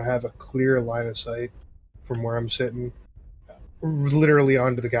side is going to have a clear line of sight from where I'm sitting, literally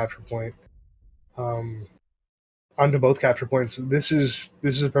onto the capture point. Onto both capture points. This is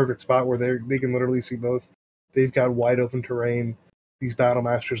a perfect spot where they can literally see both. They've got wide open terrain. These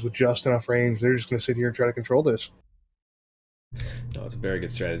Battlemasters with just enough range, they're just going to sit here and try to control this. No, it's a very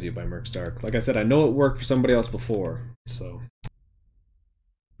good strategy by MercStar. Like I said, I know it worked for somebody else before, so...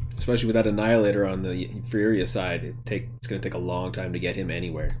 Especially with that Annihilator on the Furia side, it's going to take a long time to get him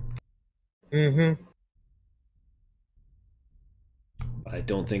anywhere. Mm-hmm. But I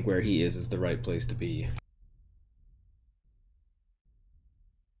don't think where he is the right place to be.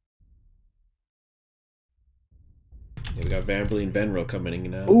 Yeah, we got Vanberly and Venro coming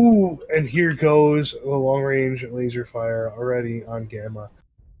in now. Ooh, and here goes the long-range laser fire already on Gamma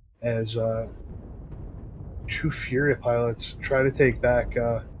as two Furia pilots try to take back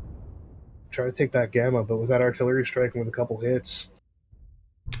Gamma, but with that artillery strike and with a couple hits,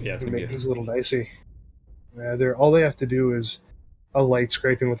 yeah, it's gonna make things a little dicey. Yeah, all they have to do is a light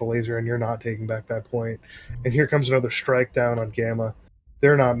scraping with a laser, and you're not taking back that point. And here comes another strike down on Gamma.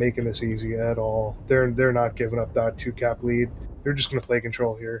 They're not making this easy at all. They're not giving up that 2-cap lead. They're just going to play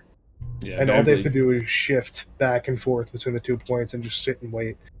control here. Yeah, and all they have to do is shift back and forth between the 2 points and just sit and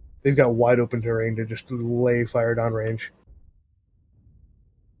wait. They've got wide open terrain to just lay fire down range.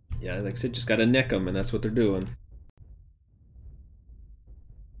 Yeah, like I said, just got to nick them, and that's what they're doing.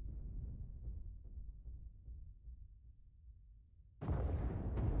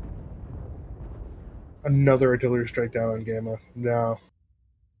 Another artillery strike down on Gamma. No.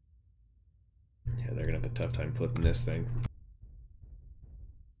 Yeah, they're going to have a tough time flipping this thing.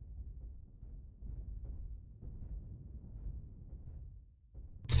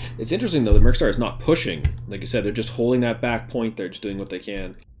 It's interesting, though, that MercStar is not pushing. Like you said, they're just holding that back point. They're just doing what they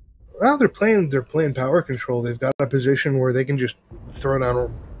can. Well, they're playing power control. They've got a position where they can just throw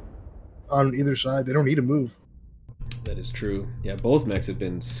down on either side. They don't need to move. That is true. Yeah, both mechs have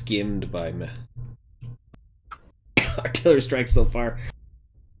been skimmed by artillery strikes so far.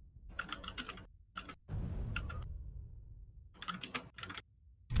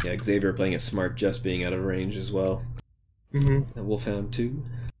 Yeah, Xavier playing it smart, just being out of range as well. Mm-hmm. And Wolfhound too.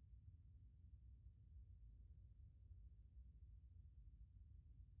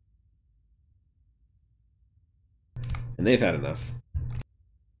 And they've had enough.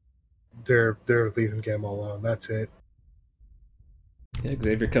 They're leaving Gamma alone. That's it. Yeah,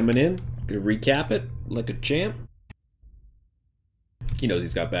 Xavier coming in, gonna recap it like a champ. He knows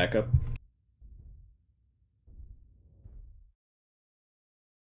he's got backup.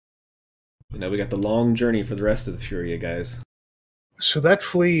 And now we got the long journey for the rest of the Furia guys. So that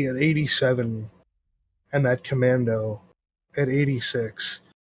flea at 87 and that commando at 86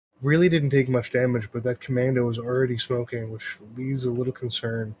 really didn't take much damage, but that commando was already smoking, which leaves a little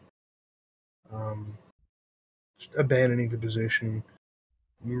concern. Abandoning the position.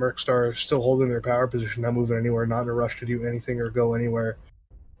 MercStar is still holding their power position, not moving anywhere, not in a rush to do anything or go anywhere,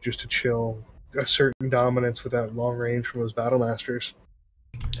 just to chill. A certain dominance with that long range from those Battlemasters.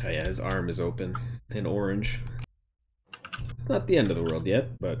 Oh yeah, his arm is open in orange. It's not the end of the world yet,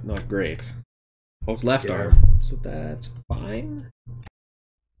 but not great. Oh, it's left arm, so that's fine.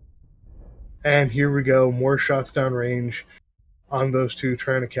 And here we go, more shots down range on those two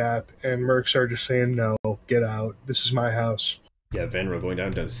trying to cap, and MercStar just saying, no, get out. This is my house. Yeah, Venro going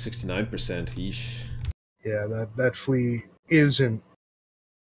down to 69%. Eesh. Yeah, that flea isn't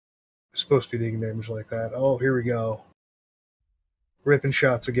supposed to be taking damage like that. Oh, here we go. ripping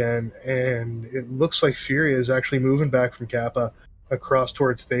shots again, and it looks like Furia is actually moving back from Kappa across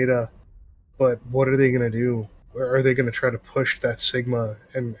towards Theta. But what are they going to do? Are they going to try to push that Sigma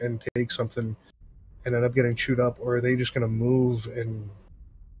and take something and end up getting chewed up, or are they just going to move and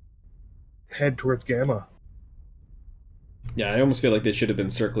head towards Gamma? Yeah, I almost feel like they should have been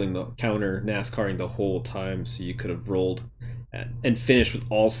circling the counter NASCARing the whole time, so you could have rolled and finished with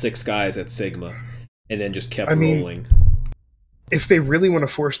all 6 guys at Sigma, and then just kept rolling. If they really want to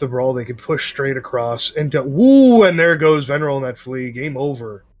force the brawl, they could push straight across and woo, and there goes Veneral in that flea. Game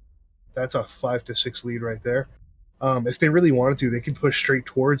over. That's a 5-6 lead right there. If they really wanted to, they could push straight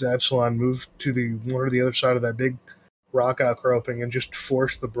towards Epsilon, move to the one or the other side of that big rock outcropping, and just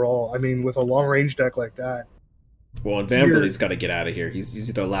force the brawl. I mean, with a long-range deck like that. Well, and Vanderbilt's got to get out of here.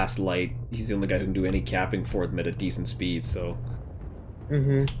 He's their last light. He's the only guy who can do any capping for them at a decent speed, so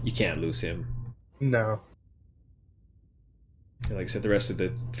you can't lose him. No. And like I said, the rest of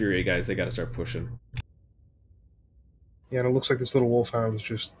the Furia guys, they got to start pushing. Yeah, and it looks like this little Wolfhound's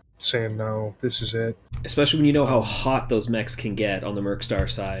just saying, no, this is it. Especially when you know how hot those mechs can get on the MercStar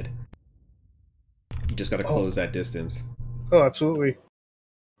side. You just got to close that distance. Oh, absolutely.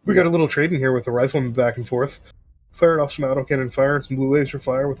 We got a little trading here with the Rifleman back and forth. Firing off some autocannon fire and some blue laser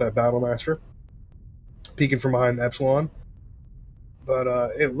fire with that Battlemaster. Peeking from behind Epsilon. But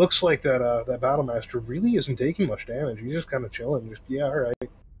it looks like that Battlemaster really isn't taking much damage. He's just kind of chilling. Just, yeah, all right.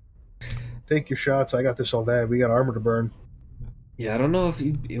 Take your shots. I got this all day. We got armor to burn. Yeah, I don't know if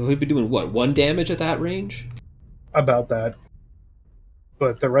he'd be doing, what, 1 damage at that range? About that.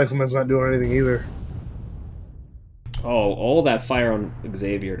 But the Rifleman's not doing anything either. Oh, all that fire on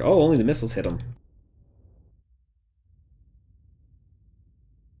Xavier. Oh, only the missiles hit him.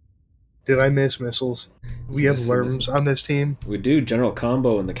 Did I miss missiles? We have Lerms on this team. We do. General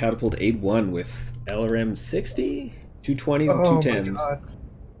Combo and the Catapult 8-1 with LRM 60, 220s, and 210s. Oh my god.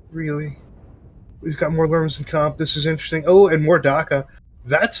 Really? We've got more Lerms in comp. This is interesting. Oh, and more DACA.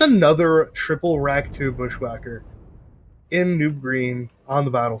 That's another triple rack 2 Bushwhacker in Noob Green on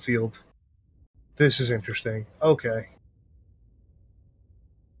the battlefield. This is interesting. Okay.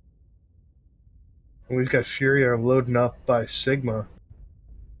 And we've got Furia loading up by Sigma.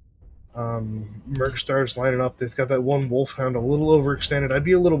 MercStar's lining up. They've got that one Wolfhound a little overextended. I'd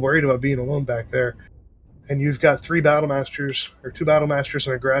be a little worried about being alone back there. And you've got 3 Battlemasters, or 2 Battlemasters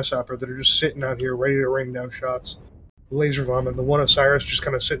and a Grasshopper that are just sitting out here ready to rain down shots. Laser Vomit, the one Osiris just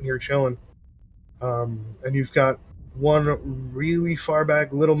kind of sitting here chilling. And you've got one really far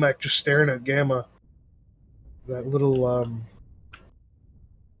back little mech just staring at Gamma. That little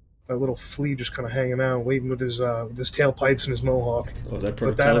flea just kind of hanging out, waiting with his tailpipes and his mohawk. Oh, is that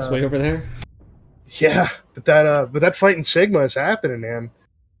Proteus way over there? Yeah, but that fight in Sigma is happening, man.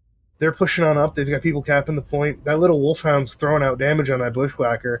 They're pushing on up. They've got people capping the point. That little Wolfhound's throwing out damage on that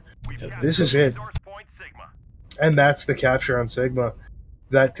Bushwhacker. This is it. And that's the capture on Sigma.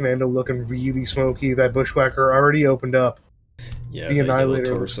 That Commando looking really smoky. That Bushwhacker already opened up. Yeah, the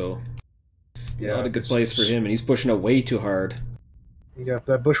Annihilator torso. Yeah, not a good place for him, and he's pushing it way too hard. Yeah,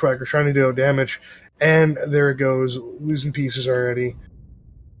 that Bushwhacker trying to do damage. And there it goes. Losing pieces already.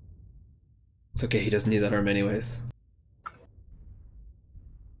 It's okay, he doesn't need that arm anyways.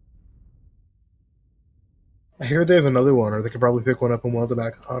 I hear they have another one, or they could probably pick one up and weld it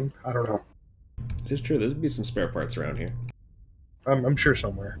back on. I don't know. It's true, there'd be some spare parts around here. I'm sure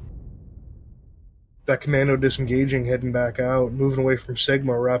somewhere. That Commando disengaging, heading back out, moving away from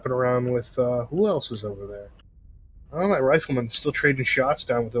Sigma, wrapping around with, who else is over there? Oh, that Rifleman's still trading shots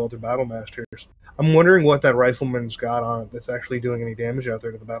down with the other Battlemasters. I'm wondering what that Rifleman's got on it that's actually doing any damage out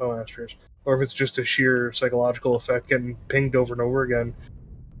there to the Battlemasters. Or if it's just a sheer psychological effect getting pinged over and over again.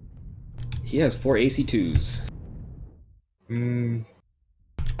 He has 4 AC2s.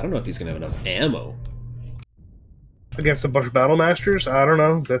 I don't know if he's going to have enough ammo. Against a bunch of Battlemasters? I don't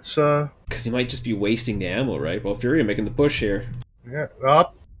know. That's, Because he might just be wasting the ammo, right? Well, Furia making the push here. Yeah,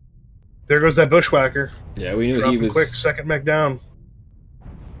 up. There goes that Bushwhacker. Yeah, we knew Dropping he was... quick, second mech down.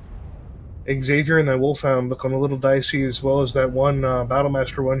 Xavier and that Wolfhound looking a little dicey, as well as that one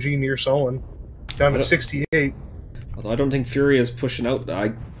Battlemaster 1G near Solon. Down to 68. Although I don't think Furia is pushing out.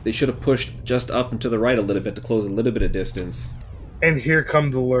 They should have pushed just up and to the right a little bit to close a little bit of distance. And here come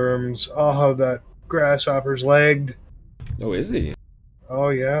the Lerms. Oh, that Grasshopper's lagged. Oh, is he? Oh,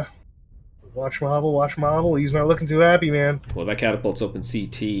 yeah. Watch Marble, watch Marble. He's not looking too happy, man. Well, that catapult's open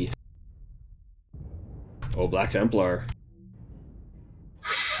CT. Oh, Black Templar.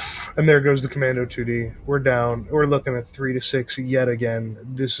 And there goes the Commando 2D. We're down. We're looking at 3-6 yet again.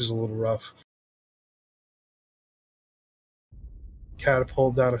 This is a little rough.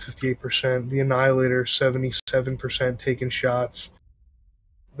 Catapult down to 58%. The Annihilator, 77% taking shots.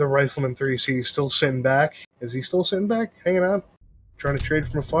 The Rifleman 3C still sitting back. Is he still sitting back, hanging out, trying to trade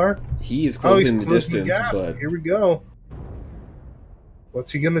from afar? He is Oh, he's closing the closing distance, the gap. but Here we go.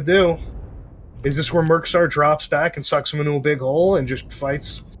 What's he going to do? Is this where MercStar drops back and sucks him into a big hole and just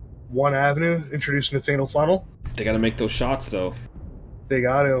fights one avenue, introducing a fatal funnel? they got to make those shots, though. They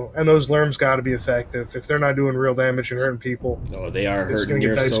got to. And those lerms got to be effective. If they're not doing real damage and hurting people, Oh, they are it's hurting going to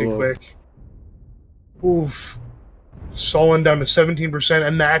your get dicey solo. quick. Oof. Solon down to 17%,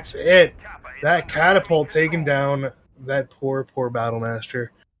 and that's it. That catapult taking down that poor Battlemaster.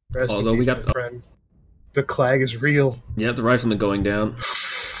 Rest Although in we peace, got my friend. The clag is real. Yeah, the Rifleman going down.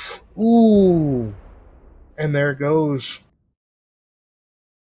 Ooh. And there it goes.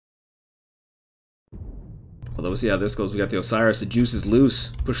 Although, see how this goes. We got the Osiris. The juice is loose.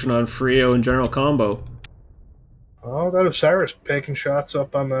 Pushing on Frio and General Combo. Oh, that Osiris picking shots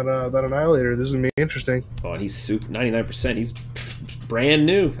up on that Annihilator. This is going to be interesting. Oh, and he's super 99%. He's brand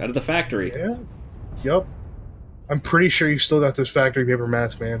new out of the factory. Yeah. Yup. I'm pretty sure you still got those factory paper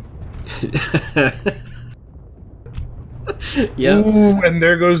mats, man. Yeah. Ooh, and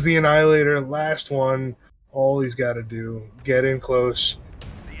there goes the Annihilator. Last one. All he's got to do, get in close.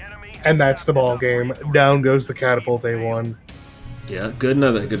 And that's the ball game. Down goes the catapult A1. Yeah,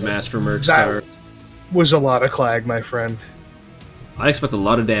 another good match for MercStar. That was a lot of clag, my friend. I expect a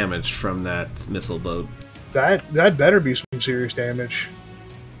lot of damage from that missile boat. That better be some serious damage.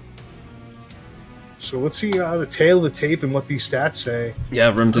 So let's see the tail of the tape and what these stats say. Yeah,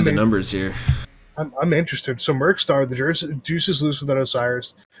 run through the numbers here. I'm interested. So MercStar, the juice is loose with that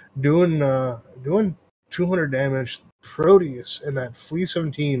Osiris, doing 200 damage. Proteus and that Flea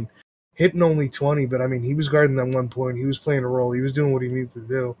 17 hitting only 20, but I mean he was guarding them 1 point. He was playing a role. He was doing what he needed to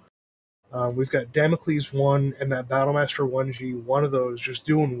do. We've got Damocles 1 and that Battlemaster 1G. One of those just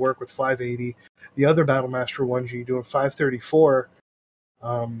doing work with 580. The other Battlemaster 1G doing 534.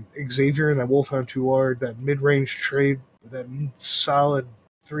 Xavier and that Wolfhound 2R, that mid-range trade, that solid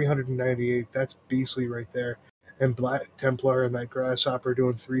 398. That's beastly right there. And Black Templar and that Grasshopper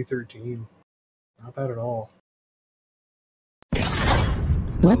doing 313. Not bad at all.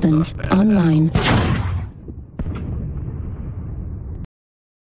 Weapons online.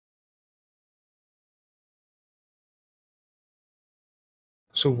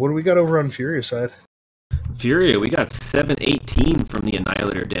 So what do we got over on Furia side? Furia, we got 718 from the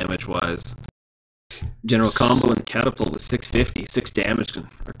Annihilator damage-wise. General Combo and the Catapult was 650. 6 damage.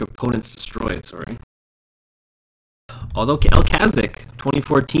 Our components destroyed, sorry. Although El Kazik,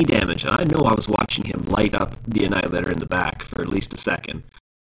 2014 damage. I know I was watching him light up the Annihilator in the back for at least a second.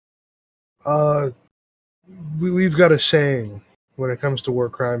 We've got a saying when it comes to war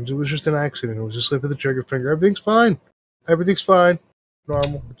crimes. It was just an accident. It was a slip of the trigger finger. Everything's fine. Everything's fine.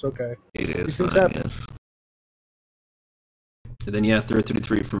 Normal. It's okay. It is These fine, things yes. And then, yeah,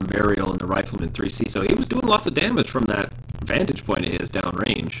 33 from Varial and the Rifleman 3C. So he was doing lots of damage from that vantage point of his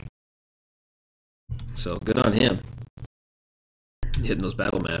downrange. So good on him. Hitting those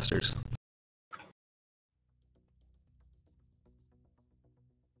Battle Masters.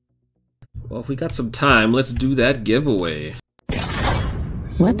 Well, if we got some time, let's do that giveaway.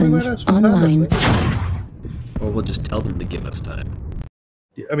 Weapons online. Or we'll just tell them to give us time.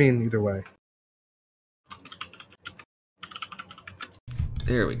 I mean, either way.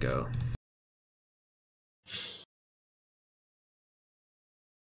 There we go.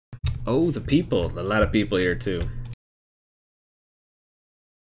 Oh, the people. A lot of people here, too.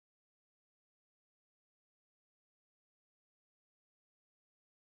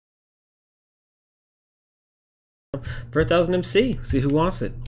 For 1,000 MC. See who wants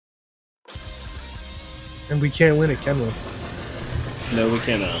it. And we can't win it, can we? No, we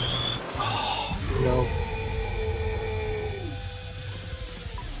cannot. No.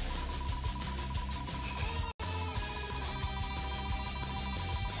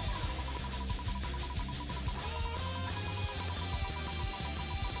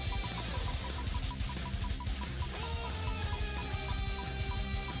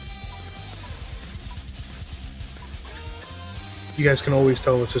 You guys can always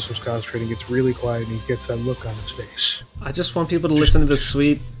tell when System's concentrating. It's really quiet and he gets that look on his face. I just want people to listen to the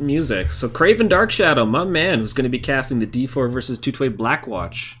sweet music. So Craven Dark Shadow, my man, who's going to be casting the D4 versus 2-2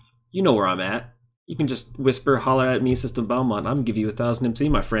 Blackwatch. You know where I'm at. You can just whisper, holler at me, System Belmont. I'm going to give you 1,000 MC,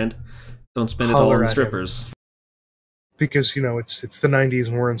 my friend. Don't spend it all on strippers. Because, you know, it's the 90s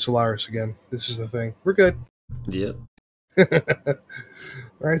and we're in Solaris again. This is the thing. We're good. Yep.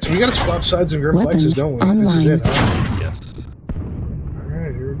 Alright, so we got to swap sides and grim Weapons flexes, don't we? online. This is it, huh? Yes.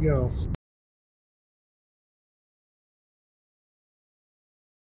 Alright, here we go.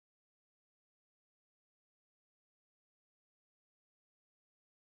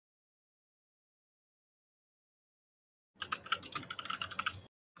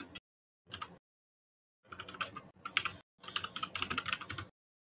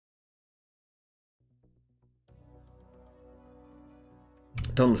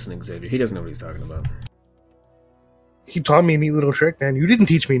 Don't listen to Xavier. He doesn't know what he's talking about. He taught me a neat little trick, man. You didn't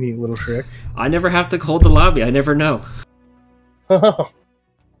teach me a neat little trick. I never have to hold the lobby. I never know. I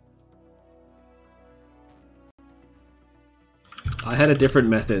had a different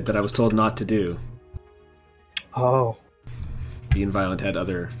method that I was told not to do. Oh. Being Violent had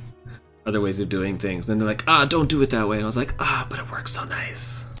other ways of doing things. Then they're like, don't do it that way. And I was like, but it works so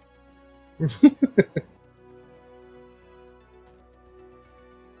nice.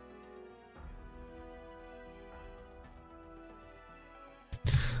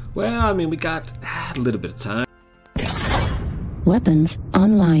 Well, I mean, we got a little bit of time. Weapons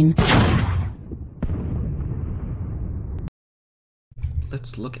online.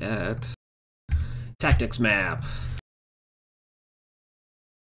 Let's look at tactics map.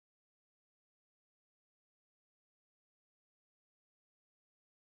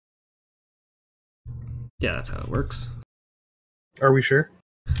 Yeah, that's how it works. Are we sure?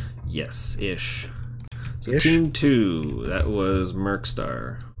 Yes, ish. So Ish? Team 2, that was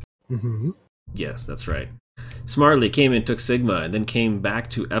MercStar. Mm-hmm. Yes, that's right. Smartly came in, took Sigma, and then came back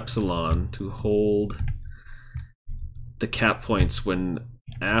to Epsilon to hold the cap points when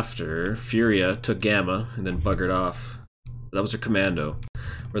after Furia took Gamma and then buggered off. That was her commando.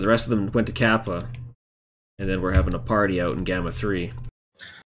 Where the rest of them went to Kappa, and then we're having a party out in Gamma 3.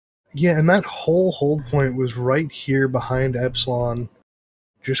 Yeah, and that whole hold point was right here behind Epsilon,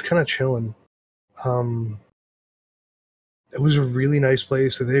 just kind of chilling. It was a really nice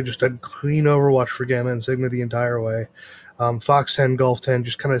place that they just had clean overwatch for Gamma and Sigma the entire way. Fox 10, Golf 10,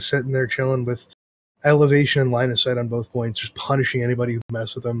 just kind of sitting there chilling with elevation and line of sight on both points, just punishing anybody who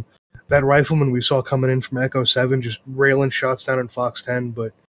messed with them. That rifleman we saw coming in from Echo 7, just railing shots down on Fox 10,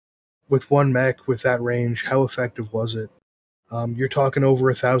 but with one mech with that range, how effective was it? You're talking over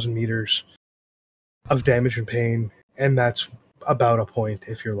 1,000 meters of damage and pain, and that's about a point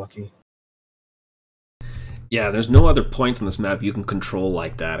if you're lucky. Yeah, there's no other points on this map you can control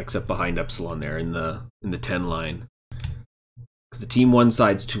like that except behind Epsilon there in the 10 line. Because the Team 1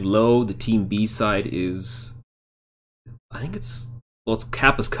 side's too low, the Team B side is... I think it's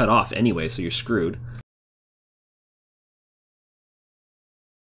Kappa's cut off anyway, so you're screwed.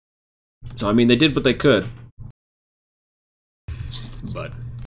 So, I mean, they did what they could. But...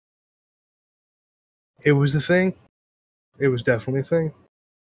 It was the thing. It was definitely a thing.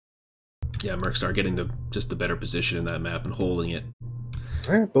 Yeah, MercStar getting just the better position in that map and holding it.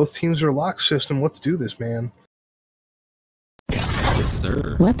 Alright, both teams are locked system. Let's do this, man. Yes,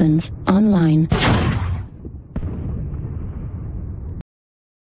 sir. Weapons online.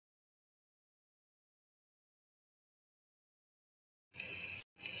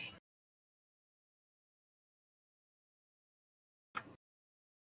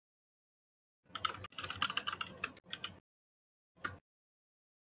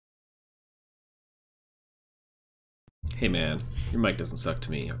 Hey man, your mic doesn't suck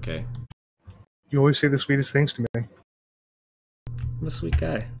to me, okay? You always say the sweetest things to me. I'm a sweet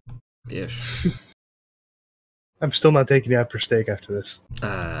guy. Ish. I'm still not taking you out for steak after this.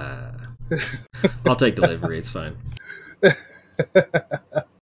 I'll take delivery, it's fine.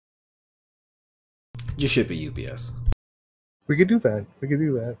 Just ship a UPS. We could do that. We could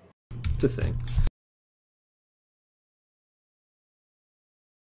do that. It's a thing.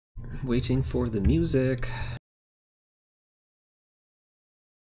 Waiting for the music.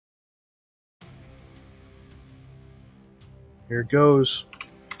 Here it goes.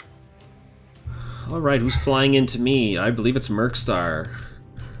 Alright, who's flying into me? I believe it's MercStar.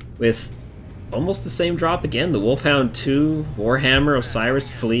 With almost the same drop again. The Wolfhound 2, Warhammer, Osiris,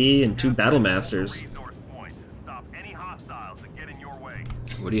 Flea, and 2 Battlemasters.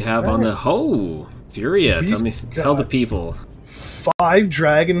 What do you have on the... Oh! Furia, tell the people. 5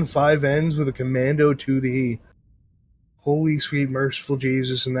 Dragon, 5 Ends with a Commando 2D. Holy sweet merciful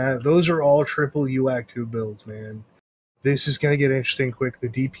Jesus and that. Those are all triple UAC 2 builds, man. This is going to get interesting quick. The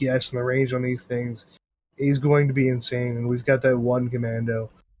DPS and the range on these things is going to be insane. And we've got that one Commando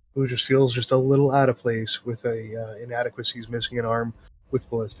who just feels just a little out of place with inadequacies, missing an arm with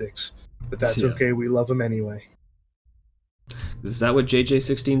ballistics. But that's okay. We love him anyway. Is that what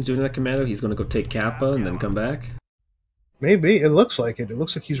JJ16's doing in that Commando? He's going to go take Kappa and then come back? Maybe. It looks like it. It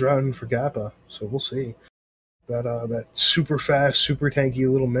looks like he's routing for Kappa. So we'll see. That super fast, super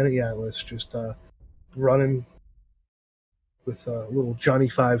tanky little mini Atlas just running with a little Johnny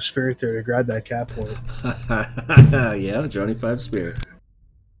 5 spirit there to grab that cap point. Yeah, Johnny 5 spirit.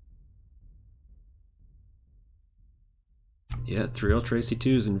 Yeah, 3L Tracy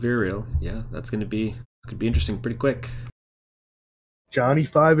 2s and Virial. Yeah, that's gonna be interesting pretty quick. Johnny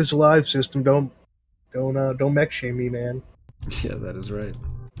 5 is alive, system. Don't mech shame me, man. Yeah, that is right.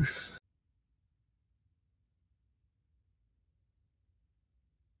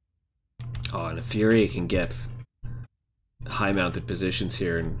 Oh, and if Furia can get high-mounted positions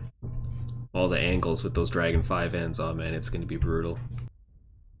here and all the angles with those Dragon 5 ends, oh man, it's going to be brutal.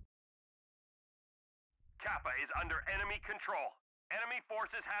 Kappa is under enemy control. Enemy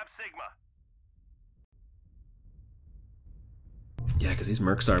forces have Sigma. Yeah, because these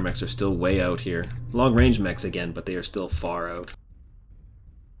MercStar mechs are still way out here. Long-range mechs again, but they are still far out.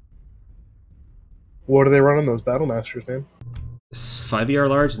 What are they running, those Battle Masters, man? 5 ER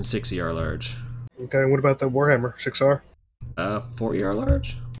large and 6 ER large. Okay, what about that Warhammer 6R? 4 ER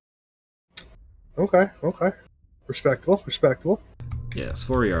large? Okay. Respectable. Yes,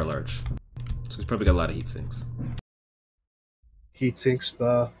 4 ER large. So he's probably got a lot of heat sinks. Heat sinks.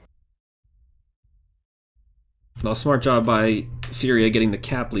 Well, smart job by Furia getting the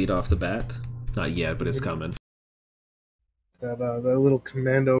cap lead off the bat. Not yet, but it's coming. That little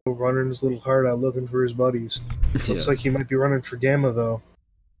commando running his little heart out looking for his buddies. Looks like he might be running for Gamma, though.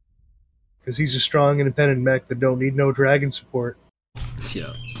 Because he's a strong, independent mech that don't need no dragon support.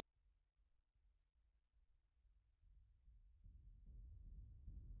 Yeah.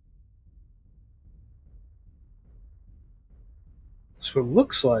 So it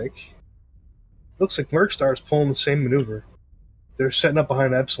looks like MercStar is pulling the same maneuver. They're setting up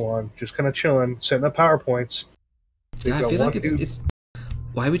behind Epsilon, just kind of chilling, setting up PowerPoints. Yeah, I feel like it's...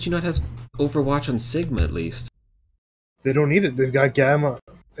 Why would you not have Overwatch on Sigma, at least? They don't need it. They've got Gamma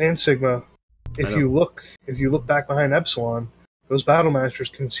and Sigma. If you look back behind Epsilon, those Battle Masters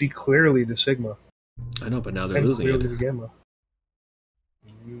can see clearly to Sigma. I know, but now they're losing it. To Gamma.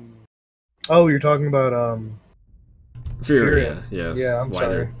 Oh, you're talking about Furia. Yes. Yeah, I'm why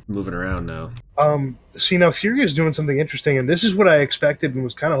sorry. They're moving around now. See, now Furia is doing something interesting, and this is what I expected and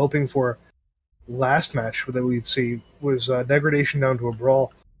was kind of hoping for last match that we'd see, was degradation down to a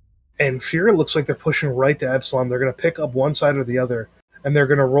brawl. And Furia looks like they're pushing right to Epsilon. They're going to pick up one side or the other, and they're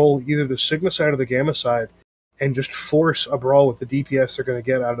going to roll either the Sigma side or the Gamma side and just force a brawl with the DPS they're going to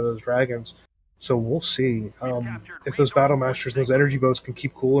get out of those dragons. So we'll see if those Battle Masters and those energy boats can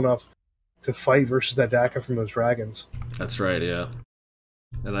keep cool enough to fight versus that DACA from those dragons. That's right, yeah.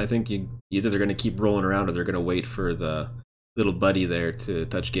 And I think either they're going to keep rolling around or they're going to wait for the little buddy there to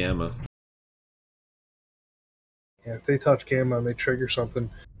touch Gamma. Yeah, if they touch Gamma and they trigger something,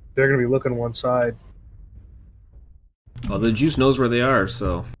 they're going to be looking one side. Well, the Juice knows where they are,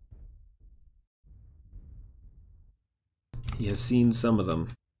 so... he has seen some of them.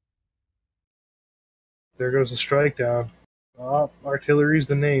 There goes the strike down. Oh, artillery's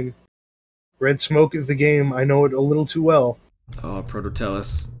the name. Red smoke is the game. I know it a little too well. Oh,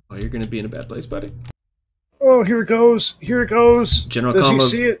 Prototellus. Oh, you're going to be in a bad place, buddy. Oh, here it goes. Here it goes. General Does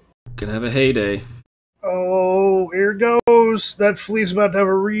Combo's he see it? gonna have a heyday. Oh, here it goes. That flea's about to have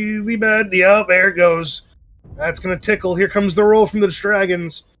a really bad... Yep, there it goes. That's going to tickle. Here comes the roll from the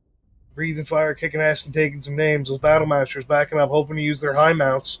dragons. Breathing fire, kicking ass, and taking some names. Those Battle Masters backing up, hoping to use their high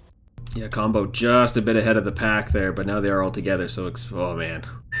mounts. Yeah, Combo just a bit ahead of the pack there, but now they are all together, so oh man.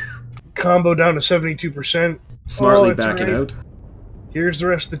 Combo down to 72%. Smartly backing out. Here's the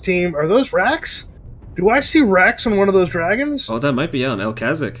rest of the team. Are those racks? Do I see racks on one of those dragons? Oh, that might be on El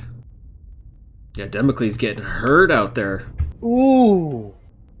Kazakh. Yeah, Democles getting hurt out there. Ooh.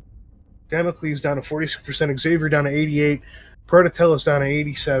 Democles down to 46%. Xavier down to 88%. Prototellus down to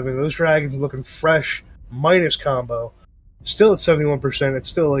 87%. Those dragons looking fresh, minus Combo. Still at 71%. It's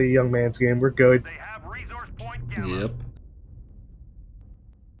still a young man's game. We're good. They have resource point Gamma. Yep.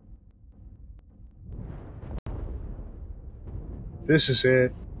 This is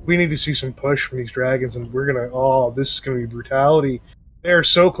it. We need to see some push from these dragons, and we're gonna... Oh, this is gonna be brutality. They're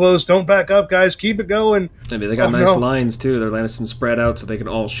so close. Don't back up, guys. Keep it going. I mean, they got nice lines, too. They're nice and spread out so they can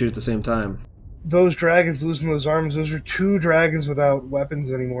all shoot at the same time. Those dragons losing those arms, those are 2 dragons without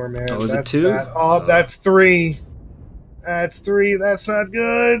weapons anymore, man. Oh, is it 2? Oh, that's 3. That's 3. That's not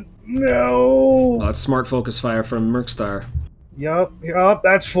good. No. Oh, that's smart focus fire from MercStar. Yup.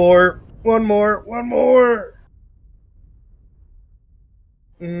 That's 4. One more.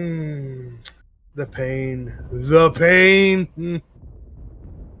 The pain. The pain.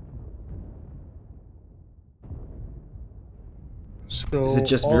 So is it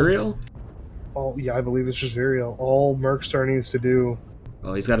just Virial? Yeah, I believe it's just Virial. All MercStar needs to do...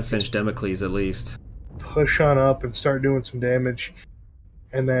 Well, he's got to finish Democles at least. Push on up and start doing some damage.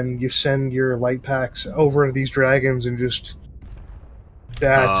 And then you send your light packs over to these dragons and just...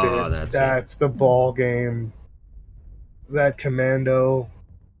 That's it. That's the ball game. That Commando,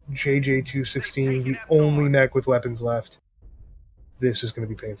 JJ216, the only mech with weapons left. This is going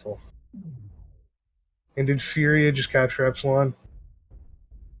to be painful. And did Furia just capture Epsilon?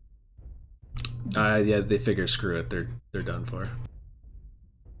 Yeah, they figure screw it. They're done for.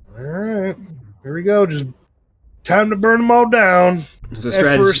 Alright. Here we go. Just time to burn them all down. It's a F for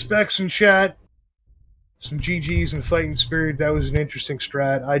strategy. respects and chat. Some GGs and fighting spirit. That was an interesting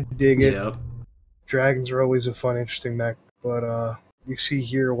strat. I dig it. Yep. Dragons are always a fun, interesting mech. But you see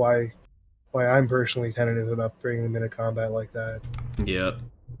here why I'm personally tentative about bringing them into combat like that. Yep.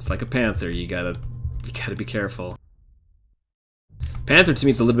 It's like a panther. You gotta be careful. Panther to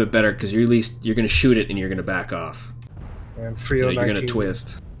me is a little bit better because you're at least you're gonna shoot it and you're gonna back off. And Frio You're 19 gonna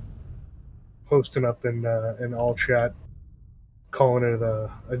twist. posting up in all chat, calling it a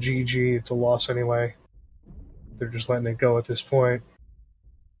GG. It's a loss anyway. They're just letting it go at this point.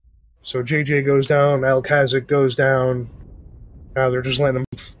 So JJ goes down, Alkazik goes down. Now they're just letting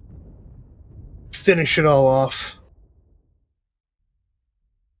them finish it all off.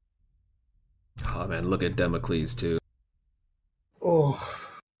 Oh man, look at Democles too. Oh,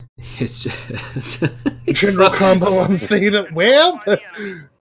 It's just general combo on Theta. Well,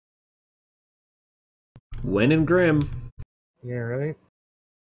 Wen and Grim. yeah, right.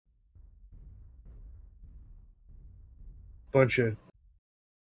 Bunch of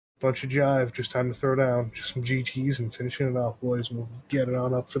jive. Just time to throw down. Just some GTs and finishing it off, boys. And we'll get it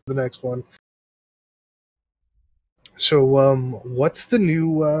on up for the next one. So, what's the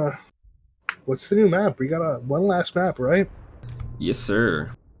new map? We got one last map, right? Yes,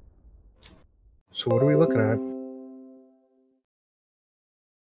 sir. So, what are we looking at?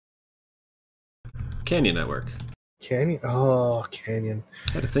 Canyon Network. Canyon. Oh, Canyon.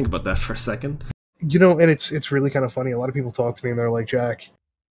 I had to think about that for a second. You know, and it's really kind of funny. A lot of people talk to me and they're like, Jack,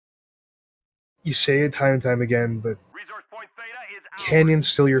 you say it time and time again, but Resource point Theta is ours. Canyon's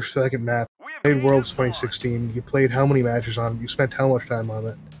still your second map. We have You played gained Worlds a point. 2016. You played how many matches on it? You spent how much time on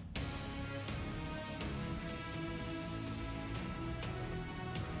it?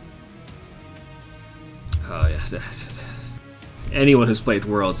 Oh yeah. Anyone who's played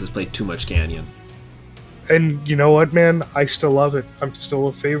Worlds has played too much Canyon. And you know what, man? I still love it. I'm still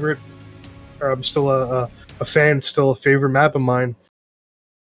a favorite. Or I'm still a fan. It's still a favorite map of mine.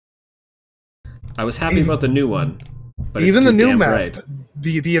 I was happy about the new one, but Even it's the too new damn map, bright.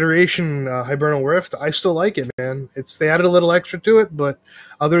 the iteration Hibernal Rift, I still like it, man. They added a little extra to it, but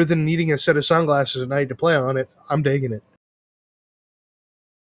other than needing a set of sunglasses at night to play on it, I'm digging it.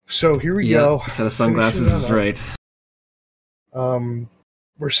 So here we go. A set of sunglasses is right.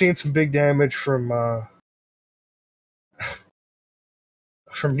 We're seeing some big damage from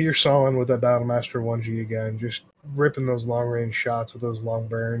Near Solon with that Battlemaster 1G again, just ripping those long range shots with those long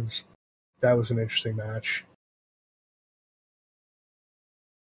burns. That was an interesting match.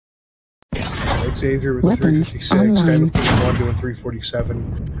 Xavier with Weapons the 356, online. One doing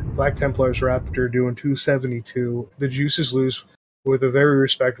 347, Black Templars Raptor doing 272, the Juices Loose with a very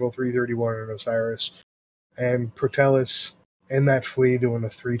respectable 331 in Osiris, and Protellus and that Flea doing a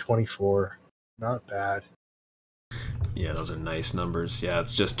 324. Not bad. Yeah, those are nice numbers. Yeah,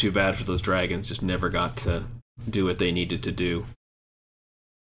 it's just too bad for those dragons. Just never got to do what they needed to do.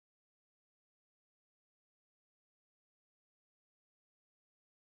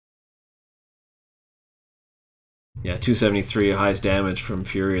 Yeah, 273 highest damage from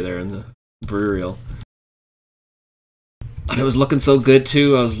Furia there in the Burial. And it was looking so good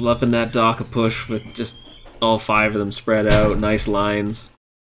too. I was loving that Daka push with just all 5 of them spread out. Nice lines.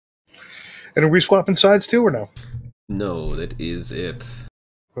 And are we swapping sides too or no? No, that is it.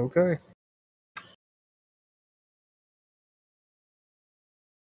 Okay.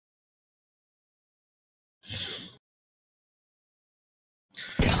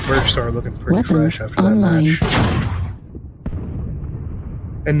 MercStar looking pretty Weapons fresh after online. that match.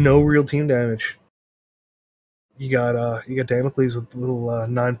 And no real team damage. You got Damocles with a little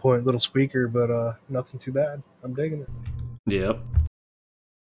 9-point little squeaker, but nothing too bad. I'm digging it. Yep.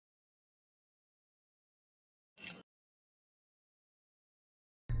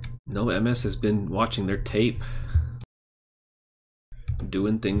 No, MS has been watching their tape.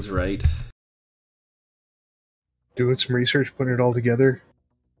 Doing things right. Doing some research, putting it all together.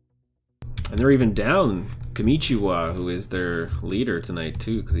 And they're even down Kamichiwa, who is their leader tonight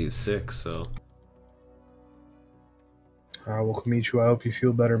too, because he's sick, so... Well, Kamichu, I hope you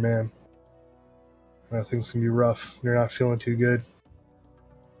feel better, man. Things can be rough. You're not feeling too good.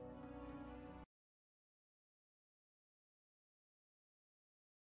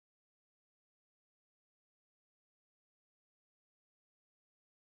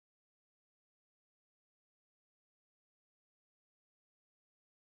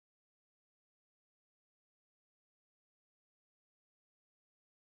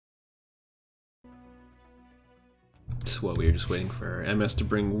 What, we were just waiting for MS to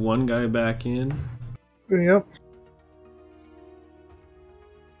bring one guy back in. Yep.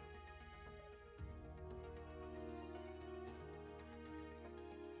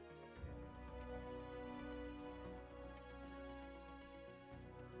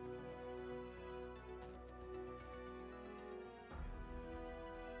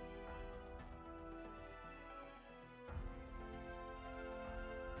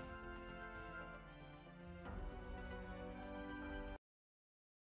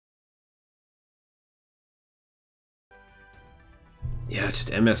 Yeah,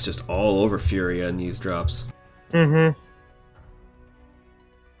 just MS just all over Furia in these drops. Mm-hmm.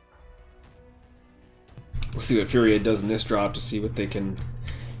 We'll see what Furia does in this drop to see what they can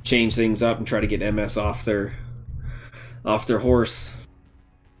change things up and try to get MS off their horse.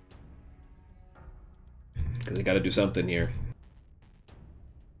 Because they got to do something here.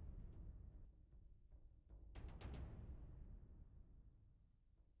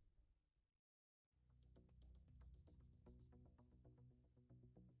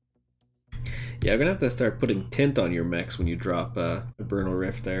 Yeah, I'm gonna have to start putting tint on your mechs when you drop a Burnal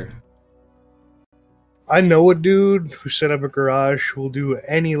Rift there. I know a dude who set up a garage who will do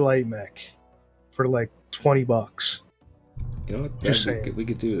any light mech for like $20. You know what? Just Yeah, saying. we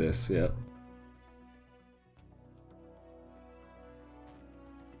could do this, yeah.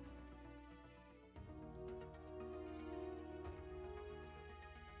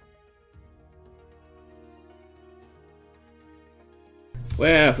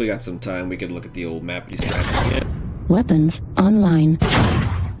 Well, if we got some time, we could look at the old mappity strap again. Weapons online.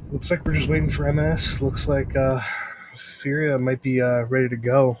 Looks like we're just waiting for MS. Looks like Furia might be ready to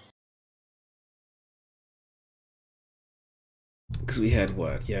go. Because we had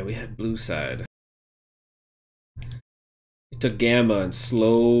what? Yeah, we had blue side. It took Gamma and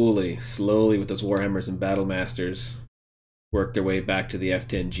slowly with those Warhammers and Battle Masters worked their way back to the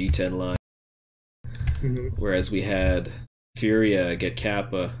F10 G10 line. Mm-hmm. Whereas we had Furia get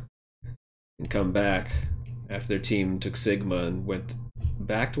Kappa and come back after their team took Sigma and went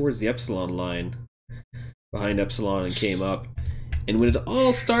back towards the Epsilon line behind Epsilon and came up. And when it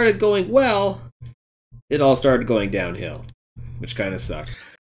all started going well, it all started going downhill, which kind of sucked.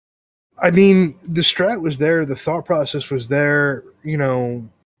 I mean, the strat was there, the thought process was there, you know,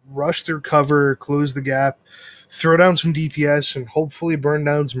 rush through cover, close the gap, throw down some DPS, and hopefully burn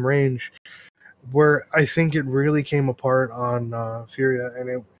down some range. Where I think it really came apart on Furia,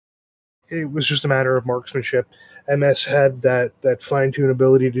 and it was just a matter of marksmanship. MS had that fine-tune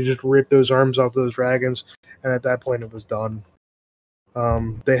ability to just rip those arms off those dragons, and at that point it was done.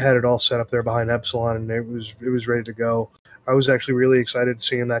 They had it all set up there behind Epsilon, and it was ready to go. I was actually really excited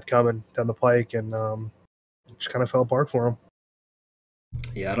seeing that coming down the pike, and it just kind of fell apart for them.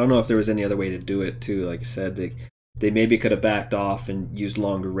 Yeah, I don't know if there was any other way to do it too. Like I said, they maybe could have backed off and used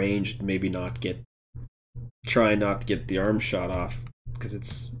longer range, and maybe try not to get the arm shot off, because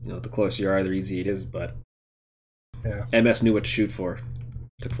it's, you know, the closer you are, the easier it is. But yeah, MS knew what to shoot for,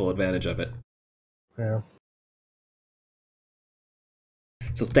 took full advantage of it. Yeah.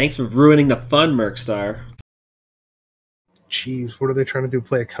 So thanks for ruining the fun, MercStar. Jeez, what are they trying to do?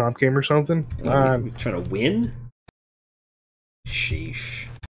 Play a comp game or something? We trying to win? Sheesh.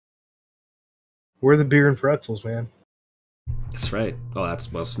 Where are the beer and pretzels, man? That's right. Oh,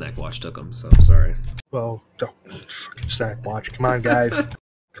 well, Snack Watch took them, so I'm sorry. Well, don't fucking Snack Watch. Come on, guys.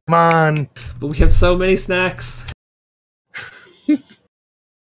 Come on. But we have so many snacks.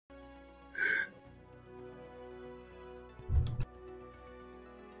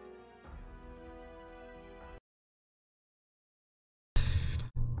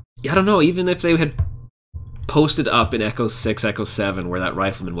 Yeah, I don't know, even if they had posted up in Echo 6, Echo 7, where that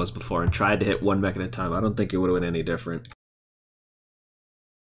rifleman was before, and tried to hit one mech at a time, I don't think it would have been any different.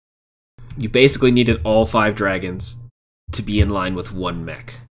 You basically needed all 5 dragons to be in line with one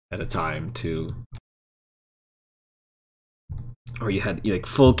mech at a time to... Or you had like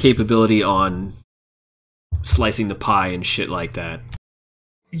full capability on slicing the pie and shit like that.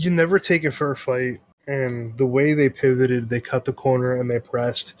 You never take it for a fight, and the way they pivoted, they cut the corner and they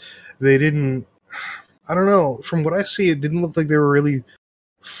pressed. They didn't... I don't know. From what I see, it didn't look like they were really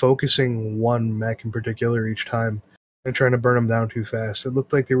focusing one mech in particular each time and trying to burn them down too fast. It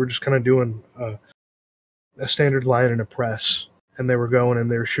looked like they were just kind of doing a standard line and a press, and they were going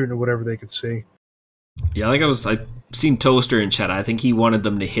and they were shooting at whatever they could see. Yeah, I've seen Toaster in chat. I think he wanted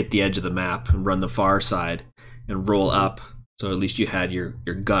them to hit the edge of the map and run the far side and roll up, so at least you had your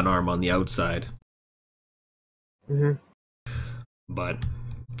gun arm on the outside. Mm-hmm. But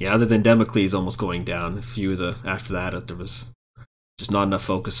yeah, other than Democles almost going down, after that there was just not enough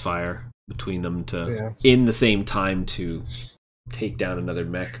focus fire. between them to Yeah. in the same time to take down another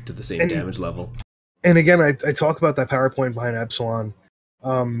mech to the same damage level. And again, I talk about that PowerPoint behind Epsilon.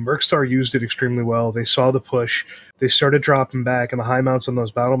 MercStar used it extremely well. They saw the push. They started dropping back, and the high mounts on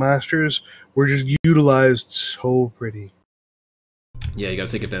those Battle Masters were just utilized so pretty. Yeah, you got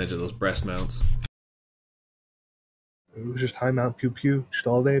to take advantage of those breast mounts. It was just high mount pew pew, just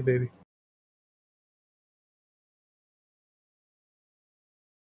all day, baby.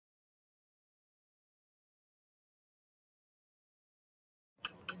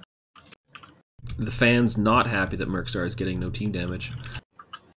 The fans not happy that MercStar is getting no team damage.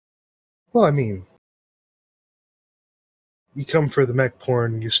 Well, I mean, you come for the mech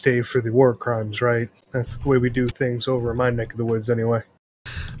porn, you stay for the war crimes, right? That's the way we do things over in my neck of the woods, anyway.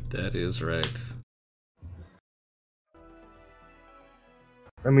 That is right.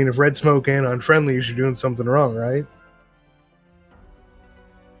 I mean, if Red Smoke ain't unfriendly, you're doing something wrong, right?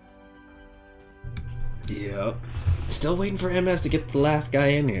 Yep. Still waiting for MS to get the last guy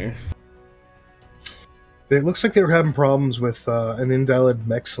in here. It looks like they were having problems with an invalid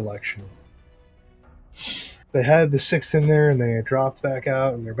mech selection. They had the 6th in there, and then it dropped back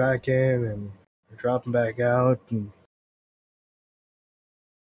out, and they're back in, and they're dropping back out. And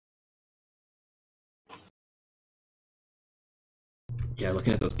yeah,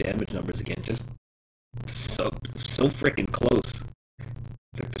 looking at those damage numbers again, just so freaking close.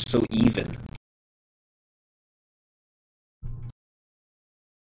 It's like they're so even.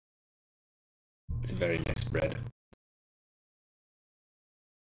 It's a very nice spread.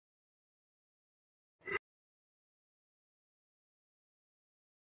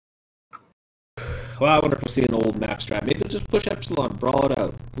 Well, I wonder if we'll see an old map strat. Maybe they'll just push Epsilon, brawl it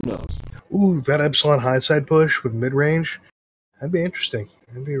out. Who knows? ooh, that Epsilon high side push with mid range, that'd be interesting.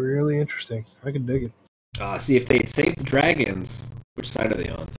 That'd be really interesting. I could dig it. See, if they had saved the dragons, which side are they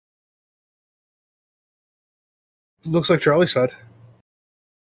on? Looks like Charlie's side.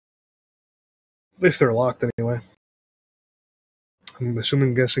 If they're locked, anyway. I'm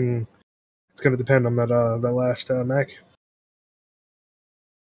guessing it's going to depend on that last mech.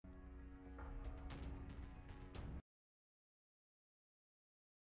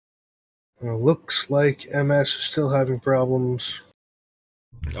 Looks like MS is still having problems.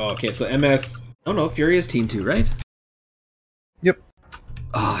 Oh, okay, so MS... Oh no, Furia's team 2, right? Yep.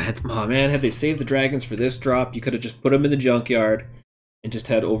 Oh man, had they saved the dragons for this drop, you could have just put them in the junkyard and just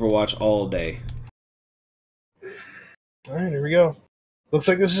had Overwatch all day. Alright, here we go. Looks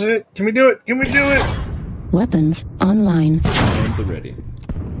like this is it. Can we do it? Can we do it? Weapons online. And we're ready.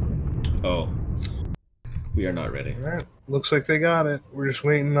 Oh. We are not ready. Alright, looks like they got it. We're just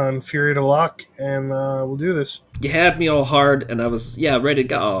waiting on Furia to lock, and we'll do this. You had me all hard, and I was, ready to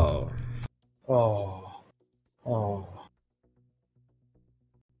go. Oh. Oh.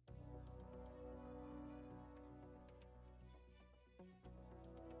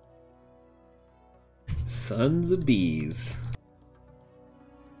 Sons of bees.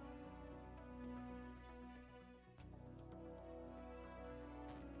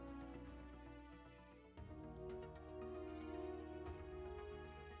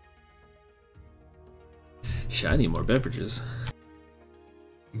 Shiny more beverages.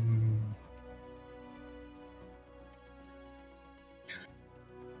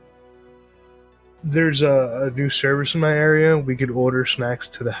 There's a new service in my area. We could order snacks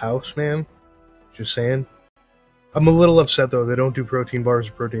to the house, man. Just saying. I'm a little upset, though. They don't do protein bars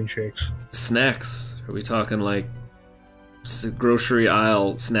or protein shakes. Snacks? Are we talking like grocery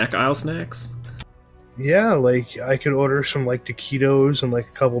aisle, snack aisle snacks? Yeah, like, I could order some, like, taquitos and, like,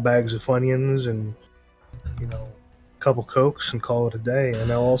 a couple bags of Funyuns and, you know, a couple Cokes and call it a day.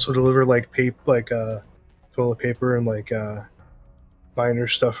 And I'll also deliver, like, toilet paper and, like, binder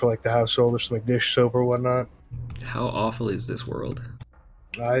stuff for, like, the household or some, like, dish soap or whatnot. How awful is this world?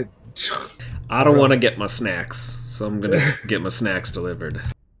 I don't want to get my snacks, so I'm gonna get my snacks delivered.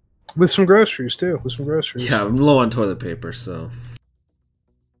 With some groceries, too. With some groceries. Yeah, I'm low on toilet paper, so...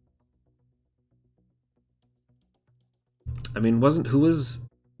 I mean, who was...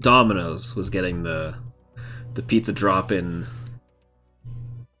 Domino's was getting the pizza drop-in...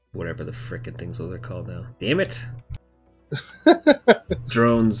 Whatever the frickin' things those are called now. Damn it!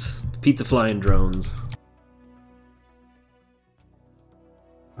 Drones. Pizza flying drones.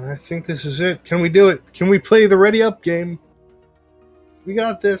 I think this is it. Can we do it? Can we play the ready up game? We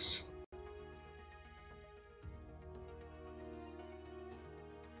got this.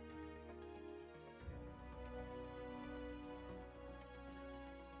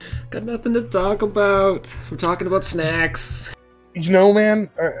 Got nothing to talk about. We're talking about snacks. You know, man,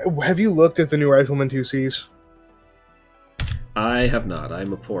 have you looked at the new Rifleman 2Cs? I have not.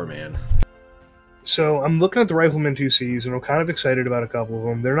 I'm a poor man. So I'm looking at the Rifleman 2Cs, and I'm kind of excited about a couple of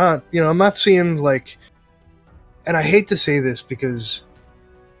them. They're not, I'm not seeing, like... And I hate to say this because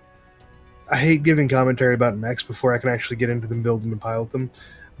I hate giving commentary about mechs before I can actually get into them, build them, and pilot them.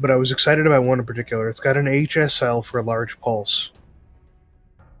 But I was excited about one in particular. It's got an HSL for a large pulse.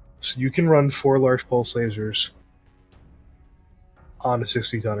 So you can run 4 large pulse lasers on a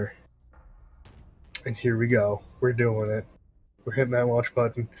 60-tonner. And here we go. We're doing it. We're hitting that launch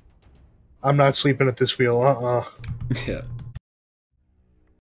button. I'm not sleeping at this wheel. Yeah.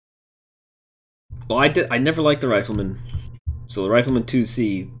 Well, I never liked the Rifleman. So the Rifleman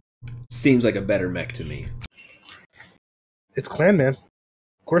 2C seems like a better mech to me. It's Clan, man.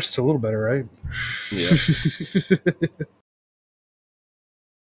 Of course it's a little better, right? Yeah.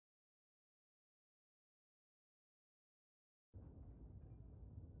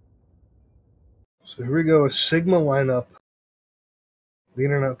 So here we go, a Sigma lineup.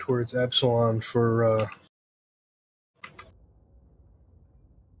 Leaning out towards Epsilon for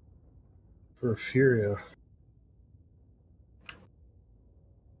Furia.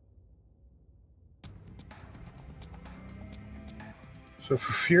 So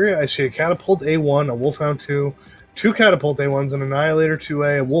for Furia, I see a Catapult A1, a Wolfhound 2, 2 Catapult A1s, an Annihilator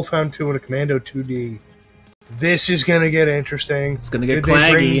 2A, a Wolfhound 2, and a Commando 2D. This is going to get interesting. It's going to get Did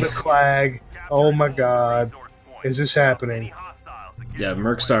claggy. They bring the Clag? Oh my god. Is this happening? Yeah,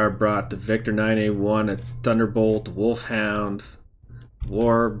 MercStar brought the Victor 9A1, a Thunderbolt, Wolfhound,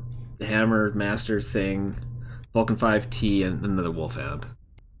 Warhammer Master thing, Vulcan 5T, and another Wolfhound.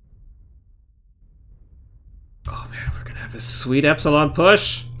 Oh man, we're gonna have a sweet Epsilon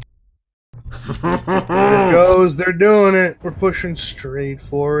push! There it goes, they're doing it. We're pushing straight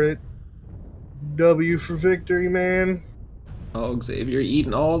for it. W for victory, man. Oh, Xavier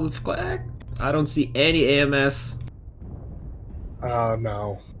eating all the flag? I don't see any AMS.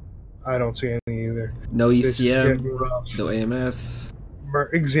 No. I don't see any either. No This is ECM, getting rough. no AMS.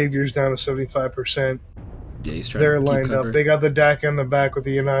 Xavier's down to 75%. Yeah, he's trying They're to keep lined cover. up. They got the DAC in the back with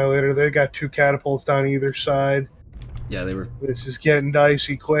the Annihilator. They got 2 catapults down either side. Yeah, they were This is getting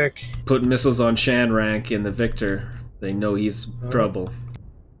dicey quick. putting missiles on Shan rank in the Victor. They know he's trouble.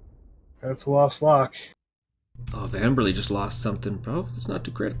 That's a lost lock. Oh, Vamberley just lost something, bro. It's not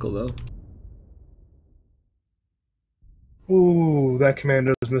too critical, though. Ooh, that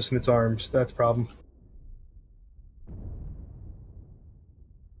commando's missing its arms. That's a problem.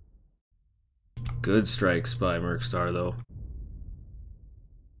 Good strikes by MercStar, though.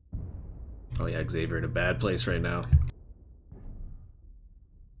 Oh yeah, Xavier in a bad place right now.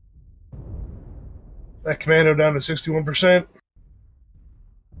 That commando down to 61%.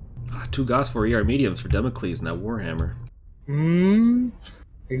 2 Gosfor ER mediums for Democles and that Warhammer.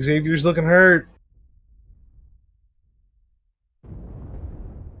 Xavier's looking hurt.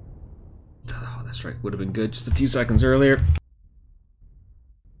 Oh, that strike would have been good just a few seconds earlier.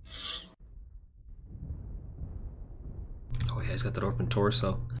 Oh yeah, he's got that open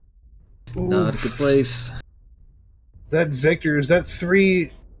torso. Not a good place. That Victor, is that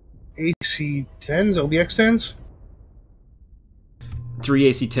 3 AC-10s, OBX 10s? 3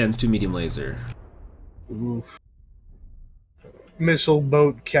 AC-10s, 2 medium laser. Oof. Missile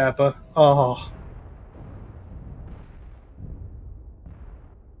boat Kappa. Oh.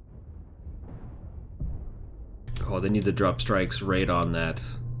 Oh, they need to drop strikes right on that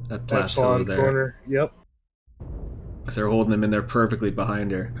plateau Epsilon there. corner. Yep. Because they're holding them in there perfectly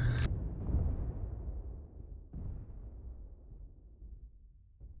behind her.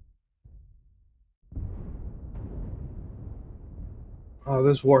 Oh,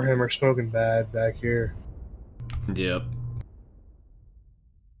 this Warhammer smoking bad back here. Yep.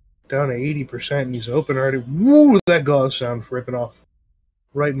 Down to 80% and he's open already. Woo! That gauze sound ripping off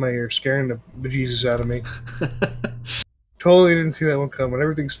right in my ear, scaring the bejesus out of me. Totally didn't see that one coming.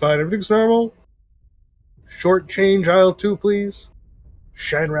 Everything's fine. Everything's normal. Short change aisle 2, please.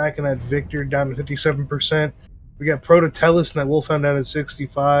 Shinrak and that Victor down to 57%. We got Prototellus and that Wolfhound down to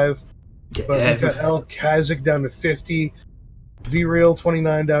 65. But we got El Kazik down to 50. V-Real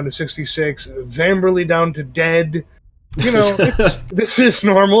 29 down to 66. Vamberley down to dead. You know, this is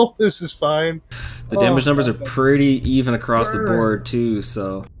normal. This is fine. The damage numbers are pretty even across the board too,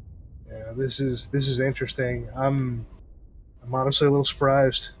 so yeah, this is interesting. I'm honestly a little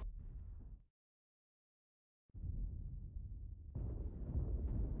surprised.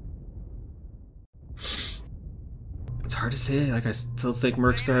 it's hard to say. Like, I still think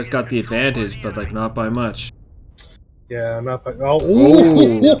MercStar's got the advantage, but like not by much. Yeah, not by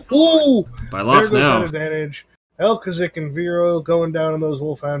ooh, By lots there goes now. that advantage. El Kazik and Vero going down on those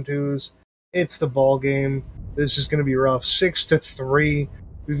Wolfhound 2s. It's the ball game. This is going to be rough. 6-3.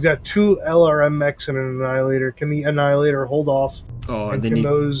 We've got 2 LRM mechs and an Annihilator. Can the Annihilator hold off? Oh, and can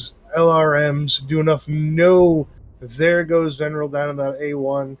those LRMs do enough? No. There goes General down in that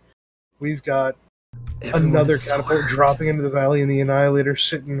A1. We've got another catapult dropping into the valley, and the Annihilator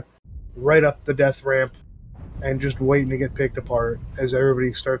sitting right up the death ramp and just waiting to get picked apart as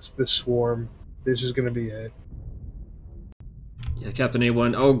everybody starts this swarm. This is going to be it. Yeah, Captain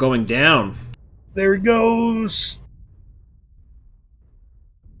A1. Oh, going down. There he goes.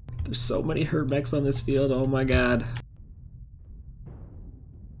 There's so many herd mechs on this field. Oh my god.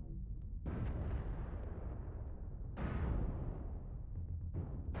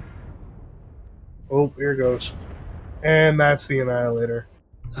 Oh, here goes. And that's the Annihilator.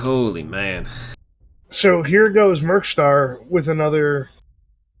 Holy man. So here goes MercStar with another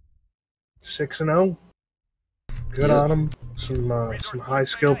 6-0. Good on him. Some high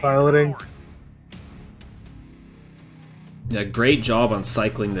skill piloting. Yeah, great job on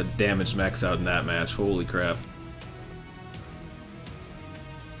cycling the damaged mechs out in that match. Holy crap.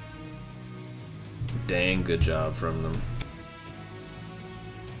 Dang good job from them.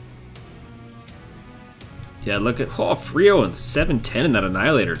 Yeah, look at Furia and 710 in that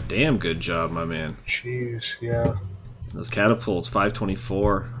Annihilator. Damn good job, my man. Jeez, yeah. Those catapults,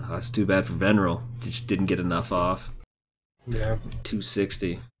 524. Oh, that's too bad for Veneral. Just didn't get enough off. Yeah.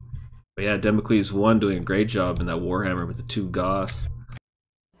 260. But yeah, Democles 1 doing a great job in that Warhammer with the 2 Goss.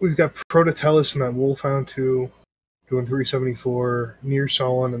 We've got Prototellus in that Wolfhound 2 doing 374. Near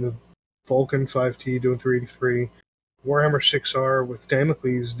Solon and the Vulcan 5T doing 383. Warhammer 6R with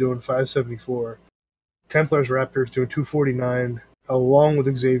Damocles doing 574. Templars Raptors doing 249, along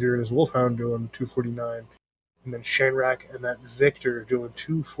with Xavier and his Wolfhound doing 249. And then Shanrak and that Victor doing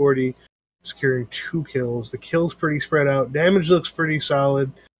 240, securing 2 kills. The kills pretty spread out. Damage looks pretty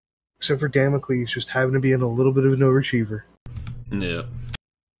solid, except for Damocles just having to be in a little bit of an overachiever. Yeah.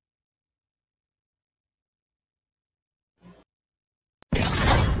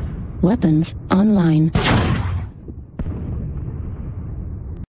 Weapons online.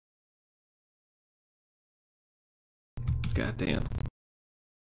 God damn.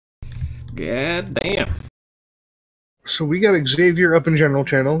 God damn. So we got Xavier up in General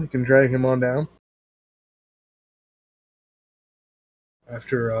Channel. You can drag him on down.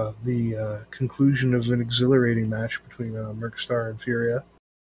 After the conclusion of an exhilarating match between MercStar and Furia.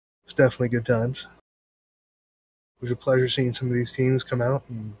 It's definitely good times. It was a pleasure seeing some of these teams come out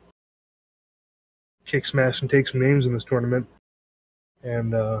and kick some ass and take some names in this tournament.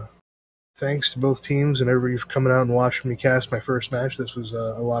 And thanks to both teams and everybody for coming out and watching me cast my first match. This was a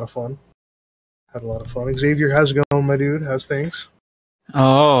lot of fun. Had a lot of fun. Xavier, how's it going, my dude? How's things?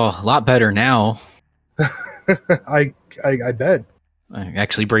 Oh, a lot better now. I bet. I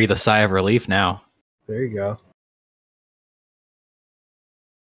actually breathe a sigh of relief now. There you go.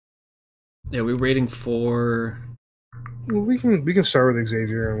 Yeah, we're waiting for... Well, we can start with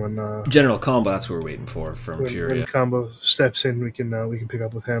Xavier, and when General Combo, that's what we're waiting for from Furia. When Combo steps in, we can pick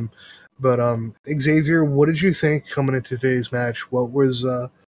up with him. But Xavier, what did you think coming into today's match? What was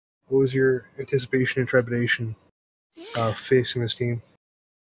your anticipation and trepidation facing this team?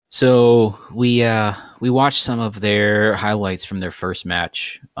 So we watched some of their highlights from their first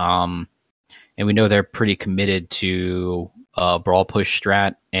match, and we know they're pretty committed to brawl push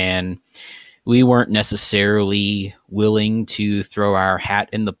strat, and we weren't necessarily willing to throw our hat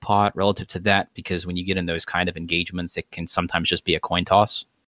in the pot relative to that, because when you get in those kind of engagements, it can sometimes just be a coin toss.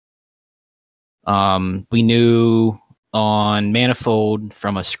 We knew on Manifold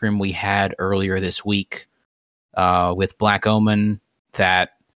from a scrim we had earlier this week with Black Omen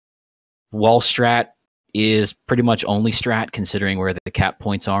that wall strat is pretty much only strat considering where the cap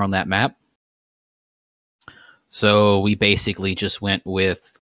points are on that map. So we basically just went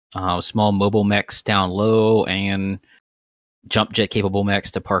with small mobile mechs down low and jump jet capable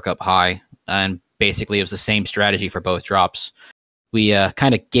mechs to park up high. And basically it was the same strategy for both drops. We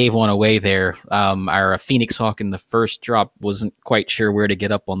kind of gave one away there. Our Phoenix Hawk in the first drop wasn't quite sure where to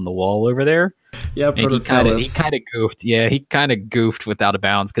get up on the wall over there. Yeah, he kind of goofed. Yeah, he kind of goofed without a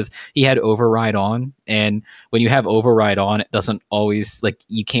bounds because he had override on, and when you have override on, it doesn't always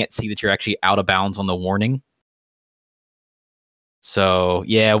you can't see that you're actually out of bounds on the warning. So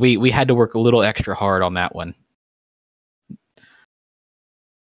yeah, we had to work a little extra hard on that one.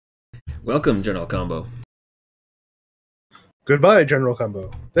 Welcome, General Combo. Goodbye, General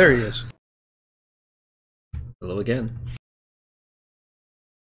Combo. There he is. Hello again.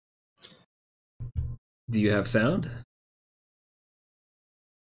 Do you have sound?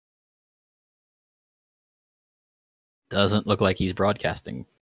 Doesn't look like he's broadcasting.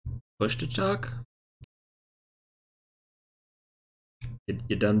 Push to talk?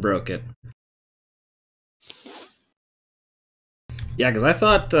 You done broke it. Yeah, because I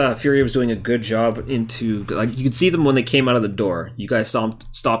thought Furia was doing a good job into... Like, you could see them when they came out of the door. You guys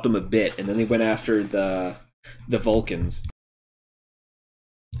stopped them a bit, and then they went after the Vulcans.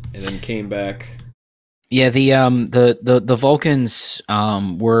 And then came back... Yeah, the Vulcans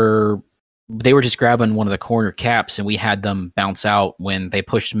were just grabbing one of the corner caps, and we had them bounce out when they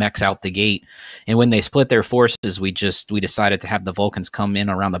pushed mechs out the gate. And when they split their forces, we decided to have the Vulcans come in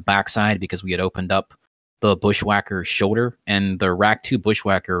around the backside because we had opened up the Bushwhacker's shoulder, and the Rack 2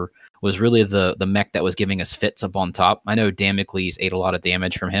 Bushwhacker was really the mech that was giving us fits up on top. I know Damocles ate a lot of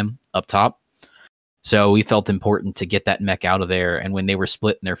damage from him up top. So we felt important to get that mech out of there, and when they were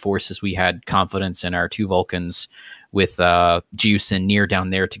split in their forces, we had confidence in our 2 Vulcans with Juice and Near down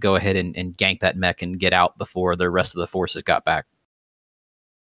there to go ahead and gank that mech and get out before the rest of the forces got back.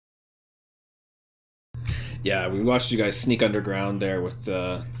 Yeah, we watched you guys sneak underground there with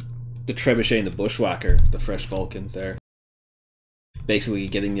the Trebuchet and the Bushwhacker, the fresh Vulcans there. Basically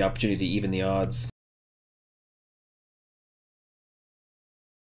getting the opportunity to even the odds.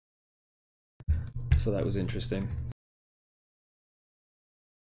 So that was interesting.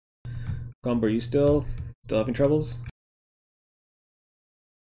 Gomber, are you still having troubles?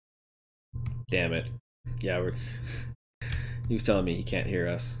 Damn it. Yeah, he was telling me he can't hear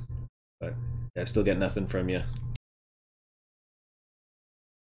us. But yeah, I still get nothing from you.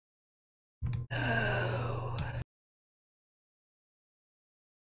 Oh.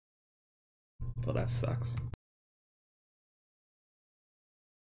 Well, that sucks.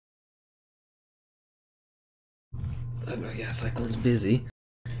 Yeah, Cyclone's busy.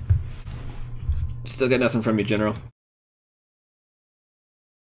 Still get nothing from you, General.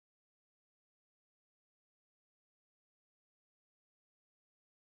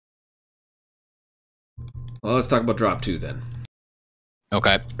 Well, let's talk about Drop 2 then.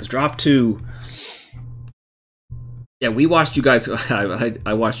 Okay. Because Drop 2... Yeah, we watched you guys...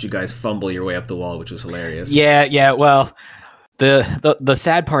 I watched you guys fumble your way up the wall, which was hilarious. Yeah, well... The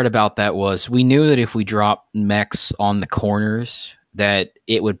sad part about that was we knew that if we dropped mechs on the corners, that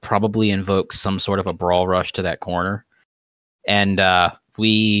it would probably invoke some sort of a brawl rush to that corner. And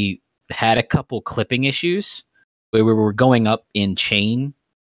we had a couple clipping issues where we were going up in chain,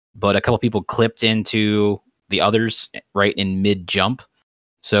 but a couple people clipped into the others right in mid-jump.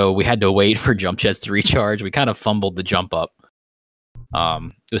 So we had to wait for jump jets to recharge. We kind of fumbled the jump up.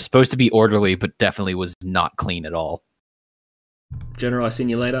 It was supposed to be orderly, but definitely was not clean at all. General, I seen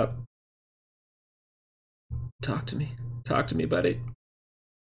you light up. Talk to me. Talk to me, buddy.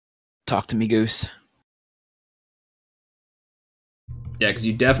 Talk to me, Goose. Yeah, because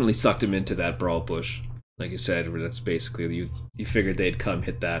you definitely sucked him into that brawl bush. Like you said, that's basically you figured they'd come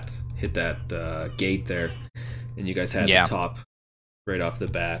hit that gate there, and you guys had the top right off the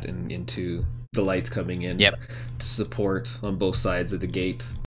bat and into the lights coming in to support on both sides of the gate.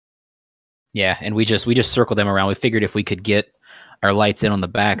 Yeah, and we just circled them around. We figured if we could get our lights in on the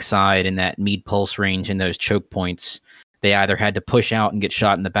backside in that mid pulse range and those choke points, they either had to push out and get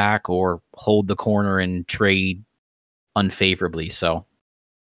shot in the back or hold the corner and trade unfavorably. So,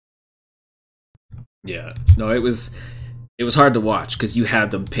 yeah, no, it was hard to watch because you had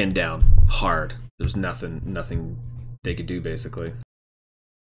them pinned down hard. There was nothing they could do basically.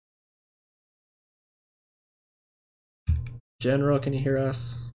 General, can you hear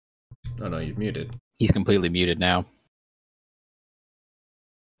us? Oh no, you're muted. He's completely muted now.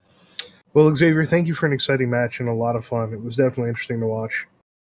 Well, Xavier, thank you for an exciting match and a lot of fun. It was definitely interesting to watch.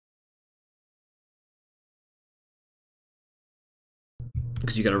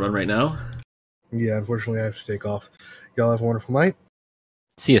 Because you got to run right now? Yeah, unfortunately, I have to take off. Y'all have a wonderful night.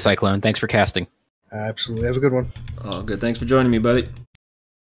 See you, Cyclone. Thanks for casting. Absolutely. Have a good one. Oh, good. Thanks for joining me, buddy.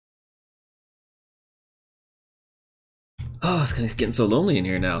 Oh, it's getting so lonely in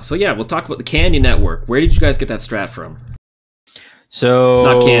here now. So yeah, we'll talk about the Canyon Network. Where did you guys get that strat from? So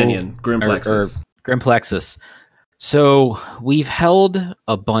not Canyon, Grimplexus. Or Grimplexus. So we've held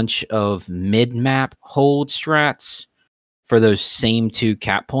a bunch of mid-map hold strats for those same 2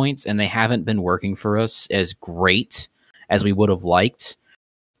 cap points, and they haven't been working for us as great as we would have liked.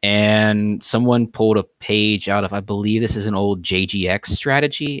 And someone pulled a page out of, I believe this is an old JGX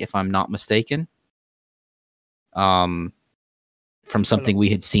strategy, if I'm not mistaken. From something we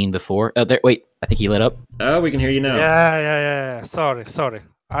had seen before. Wait, I think he lit up. Oh, we can hear you now. Yeah. Sorry.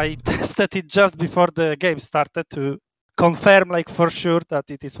 I tested it just before the game started to confirm, like, for sure that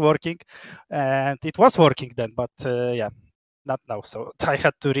it is working, and it was working then. But not now. So I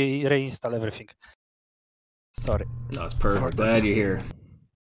had to reinstall everything. Sorry. No, it's perfect. Glad you're here.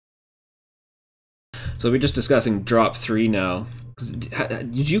 So we're just discussing drop 3 now.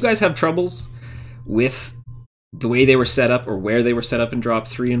 Did you guys have troubles with the way they were set up or where they were set up in drop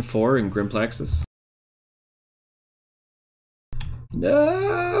 3 and 4 in Grimplexus?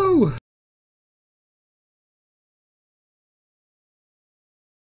 No!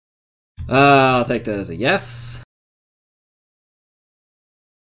 I'll take that as a yes.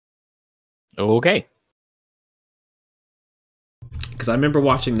 Okay. Because I remember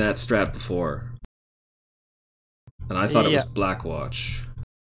watching that strat before. And I thought it was Blackwatch.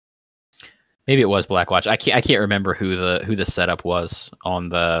 Maybe it was Blackwatch. I can't remember who the setup was on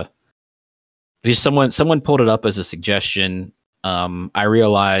the. Because someone pulled it up as a suggestion. I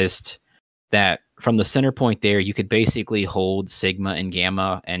realized that from the center point there, you could basically hold Sigma and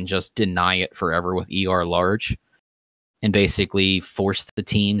Gamma and just deny it forever with ER large, and basically force the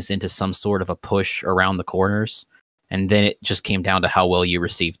teams into some sort of a push around the corners, and then it just came down to how well you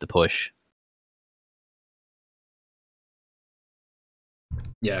received the push.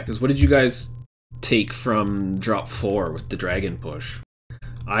 Yeah, because what did you guys take from drop 4 with the dragon push?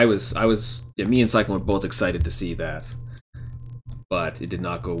 Me and Cyclone were both excited to see that, but it did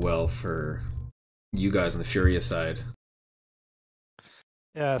not go well for you guys on the Furia side.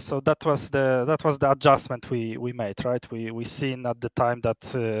 Yeah, so that was the adjustment we made, right? We seen at the time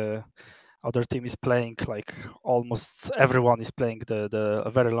that other team is playing, like almost everyone is playing the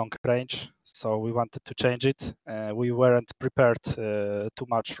very long range, so we wanted to change it. We weren't prepared too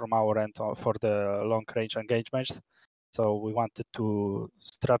much from our end for the long range engagements, so we wanted to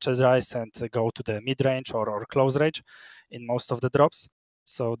strategize and go to the mid range or close range in most of the drops.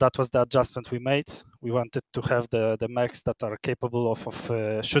 So that was the adjustment we made. We wanted to have the mechs that are capable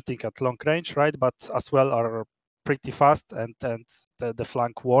of shooting at long range, right? But as well are pretty fast, and the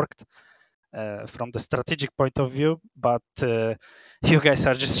flank worked from the strategic point of view. But you guys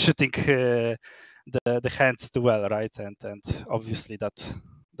are just shooting the hands too well, right? And obviously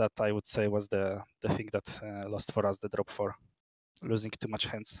that I would say was the thing that lost for us the drop 4, losing too much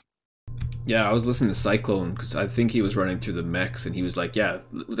hands. Yeah, I was listening to Cyclone because I think he was running through the mechs and he was like, "Yeah,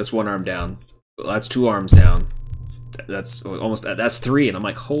 that's 1 arm down. Well, that's 2 arms down. That's almost that's 3." And I'm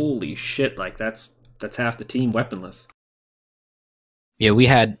like, "Holy shit! Like that's half the team weaponless." Yeah, we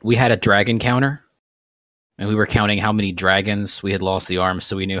had a dragon counter, and we were counting how many dragons we had lost the arms,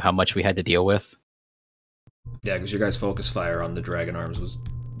 so we knew how much we had to deal with. Yeah, because your guys' focus fire on the dragon arms was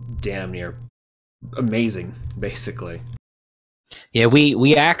damn near amazing, basically. Yeah,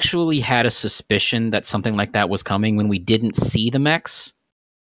 we actually had a suspicion that something like that was coming when we didn't see the mechs.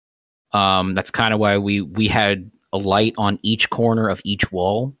 That's kind of why we had a light on each corner of each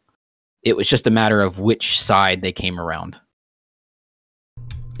wall. It was just a matter of which side they came around.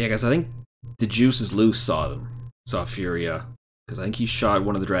 Yeah, guys, I think the Juices Loose saw Furia, because I think he shot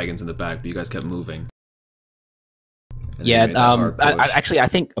one of the dragons in the back, but you guys kept moving. Yeah, I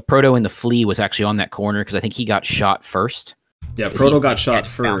think a Proto in the Flea was actually on that corner because I think he got shot first. Yeah, Proto got shot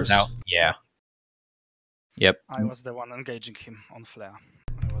first. Yeah. Yep. I was the one engaging him on flare.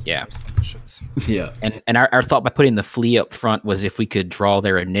 I was Yeah. the first one to shoot. Yeah. And our thought by putting the Flea up front was if we could draw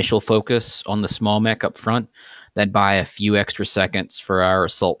their initial focus on the small mech up front, that'd buy a few extra seconds for our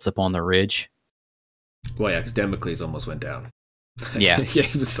assaults up on the ridge. Well, yeah, because Damocles almost went down. Yeah. Yeah,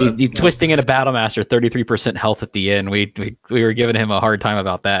 he was He twisting in a Battlemaster, 33% health at the end. We were giving him a hard time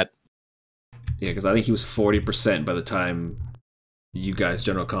about that. Yeah, because I think he was 40% by the time you guys,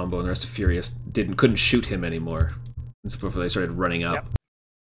 General Combo, and the rest of Furious couldn't shoot him anymore. That's before they started running up. Yep.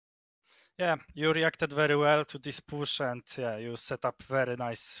 Yeah, you reacted very well to this push, and yeah, you set up very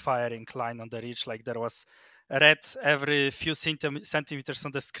nice firing line on the ridge. Like there was red every few centimeters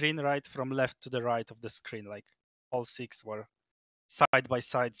on the screen, right, from left to the right of the screen. Like all 6 were side by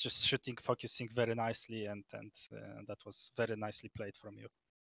side, just shooting, focusing very nicely, and that was very nicely played from you.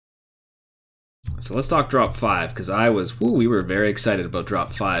 So let's talk drop 5, because we were very excited about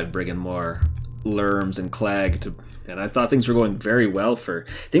drop 5, bringing more Lerms and Clag and I thought things were going very well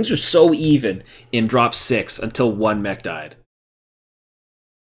things were so even in drop 6 until 1 mech died.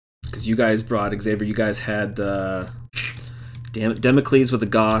 Because you guys brought Xavier, you guys had the Damocles with the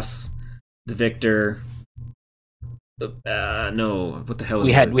Goss, the Victor. No, what the hell?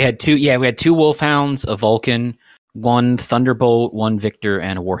 We had 2 Wolfhounds, a Vulcan, 1 Thunderbolt, 1 Victor,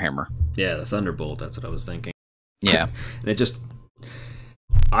 and a Warhammer. Yeah, the Thunderbolt. That's what I was thinking. Yeah, and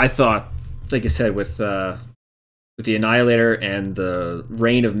I thought, like I said, with the Annihilator and the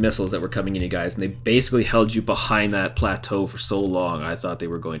rain of missiles that were coming in, you guys, and they basically held you behind that plateau for so long. I thought they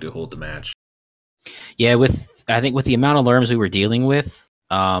were going to hold the match. Yeah, I think with the amount of Lerms we were dealing with,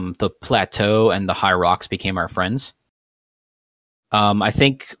 the plateau and the high rocks became our friends. I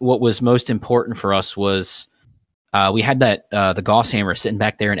think what was most important for us was we had that the Gauss Hammer sitting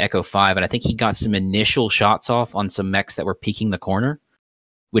back there in Echo 5, and I think he got some initial shots off on some mechs that were peeking the corner,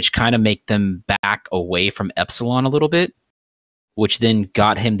 which kind of make them back away from Epsilon a little bit, which then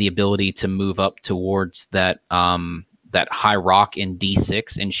got him the ability to move up towards that that high rock in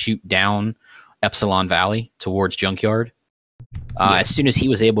D6 and shoot down Epsilon Valley towards Junkyard. As soon as he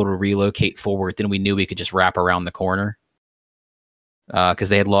was able to relocate forward, then we knew we could just wrap around the corner because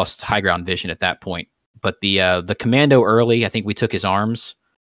they had lost high ground vision at that point. But the commando early, I think we took his arms,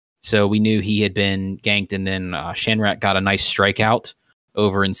 so we knew he had been ganked, and then Shanrat got a nice strikeout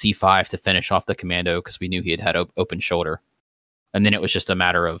over in C5 to finish off the commando because we knew he had open shoulder. And then it was just a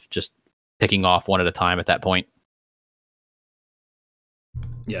matter of just picking off one at a time at that point.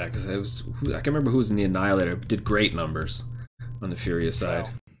 Yeah, because I can remember who was in the Annihilator. Did great numbers on the Furia side.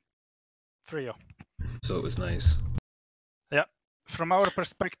 Furia. So it was nice. Yeah. From our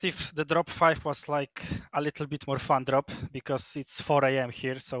perspective, the drop 5 was like a little bit more fun drop because it's 4 a.m.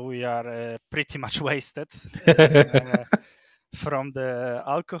 here, so we are pretty much wasted from the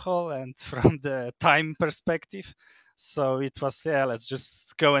alcohol and from the time perspective. So it was, let's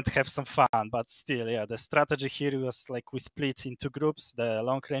just go and have some fun. But still, the strategy here was like we split into groups, the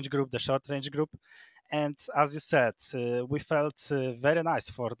long range group, the short range group. And as you said, we felt very nice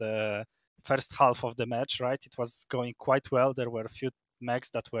for the first half of the match, right? It was going quite well. There were a few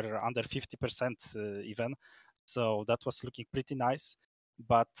mechs that were under 50% even. So that was looking pretty nice.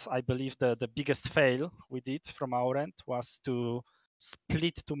 But I believe the biggest fail we did from our end was to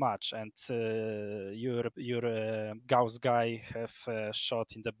split too much, and your Gauss guy have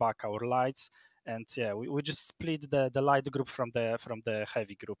shot in the back our lights, and we just split the light group from the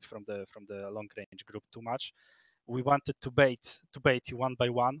heavy group, from the long range group too much. We wanted to bait you one by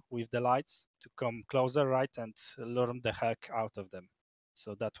one with the lights to come closer, right, and lure the heck out of them.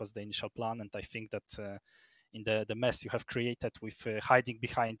 So that was the initial plan, and I think that in the mess you have created with hiding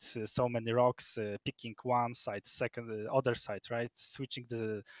behind so many rocks, picking one side, second, other side, right? Switching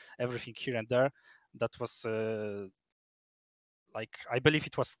everything here and there. That was I believe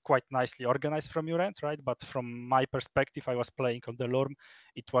it was quite nicely organized from your end, right? But from my perspective, I was playing on the Lorm.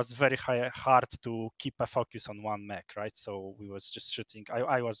 It was very hard to keep a focus on one mech, right? So we was just shooting.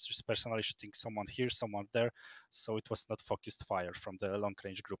 I was just personally shooting someone here, someone there. So it was not focused fire from the long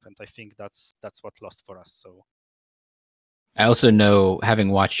range group, and I think that's what lost for us. So I also know, having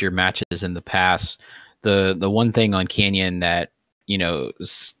watched your matches in the past, the one thing on Canyon that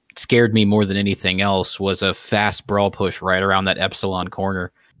scared me more than anything else was a fast brawl push right around that Epsilon corner,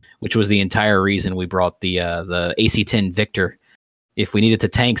 which was the entire reason we brought the AC-10 Victor. If we needed to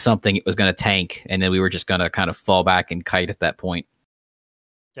tank something, it was going to tank, and then we were just going to kind of fall back and kite at that point.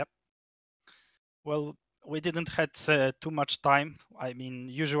 Yep. Well, we didn't had too much time. I mean,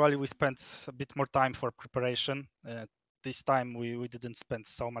 usually we spend a bit more time for preparation. This time we didn't spend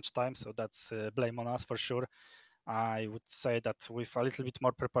so much time, so that's blame on us for sure. I would say that with a little bit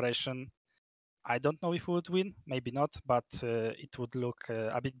more preparation, I don't know if we would win, maybe not, but it would look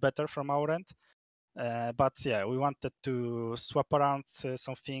a bit better from our end. But we wanted to swap around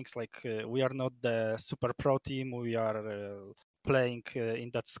some things. Like we are not the super pro team. We are playing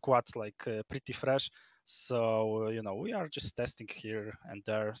in that squad pretty fresh. So we are just testing here and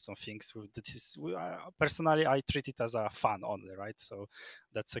there some things. Personally, I treat it as a fun only, right? So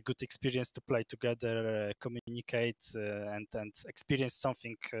that's a good experience to play together, communicate, and experience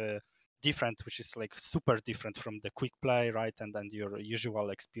something different, which is like super different from the quick play, right? And your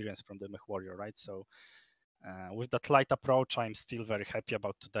usual experience from the Mech Warrior, right? So with that light approach, I'm still very happy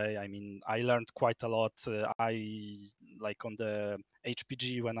about today. I mean, I learned quite a lot. I like on the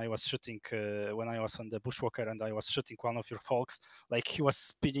HPG when I was shooting, when I was on the Bushwalker and I was shooting one of your folks, like he was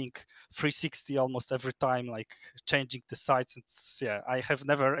spinning 360 almost every time, like changing the sights. And I have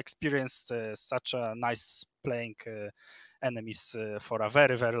never experienced such a nice playing enemies for a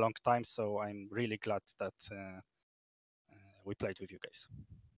very, very long time. So I'm really glad that we played with you guys.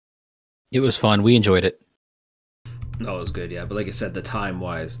 It was fun. We enjoyed it. Oh, it was good, yeah. But like I said, the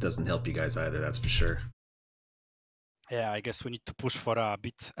time-wise doesn't help you guys either, that's for sure. Yeah, I guess we need to push for a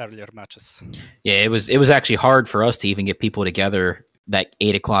bit earlier matches. Yeah, it was actually hard for us to even get people together that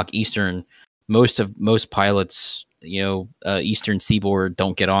 8 o'clock Eastern. Most pilots, Eastern Seaboard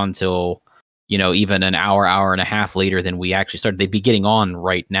don't get on till, even an hour and a half later than we actually started. They'd be getting on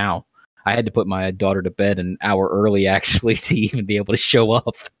right now. I had to put my daughter to bed an hour early actually to even be able to show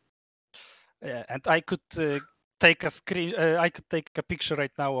up. Yeah, and I could take a screen. I could take a picture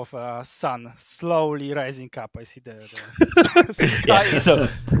right now of a sun slowly rising up. I see the sky is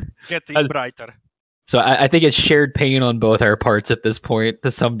getting brighter. So I think it's shared pain on both our parts at this point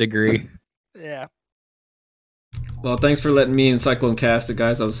to some degree. Yeah. Well, thanks for letting me and Cyclone cast it,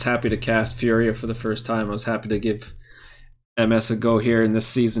 guys. I was happy to cast Furia for the first time. I was happy to give MS a go here in this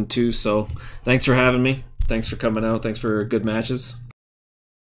season too. So thanks for having me. Thanks for coming out. Thanks for good matches.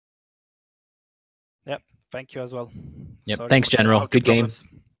 Yep. Thank you as well. Yep. Sorry Thanks, for the General. audio Good game. problems.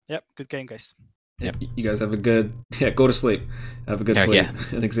 Yep. Good game, guys. Yep. You guys have a good... Yeah, go to sleep. Have a good Heck sleep.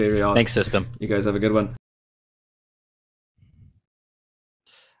 yeah. And Xavier, Thanks, system. you guys have a good one.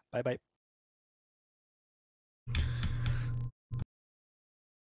 Bye-bye.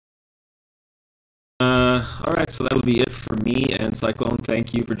 Alright, so that'll be it for me and Cyclone.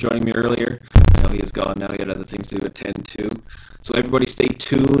 Thank you for joining me earlier. I know he is gone now. He had other things to attend to. So everybody stay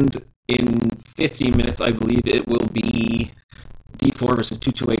tuned. In 15 minutes, I believe it will be D4 versus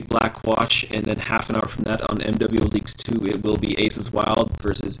 228 Blackwatch, and then half an hour from that on MW Leagues 2, it will be Aces Wild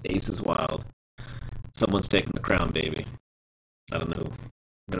versus Aces Wild. Someone's taking the crown, baby. I don't know.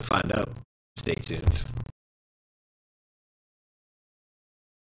 I'm going to find out. Stay tuned.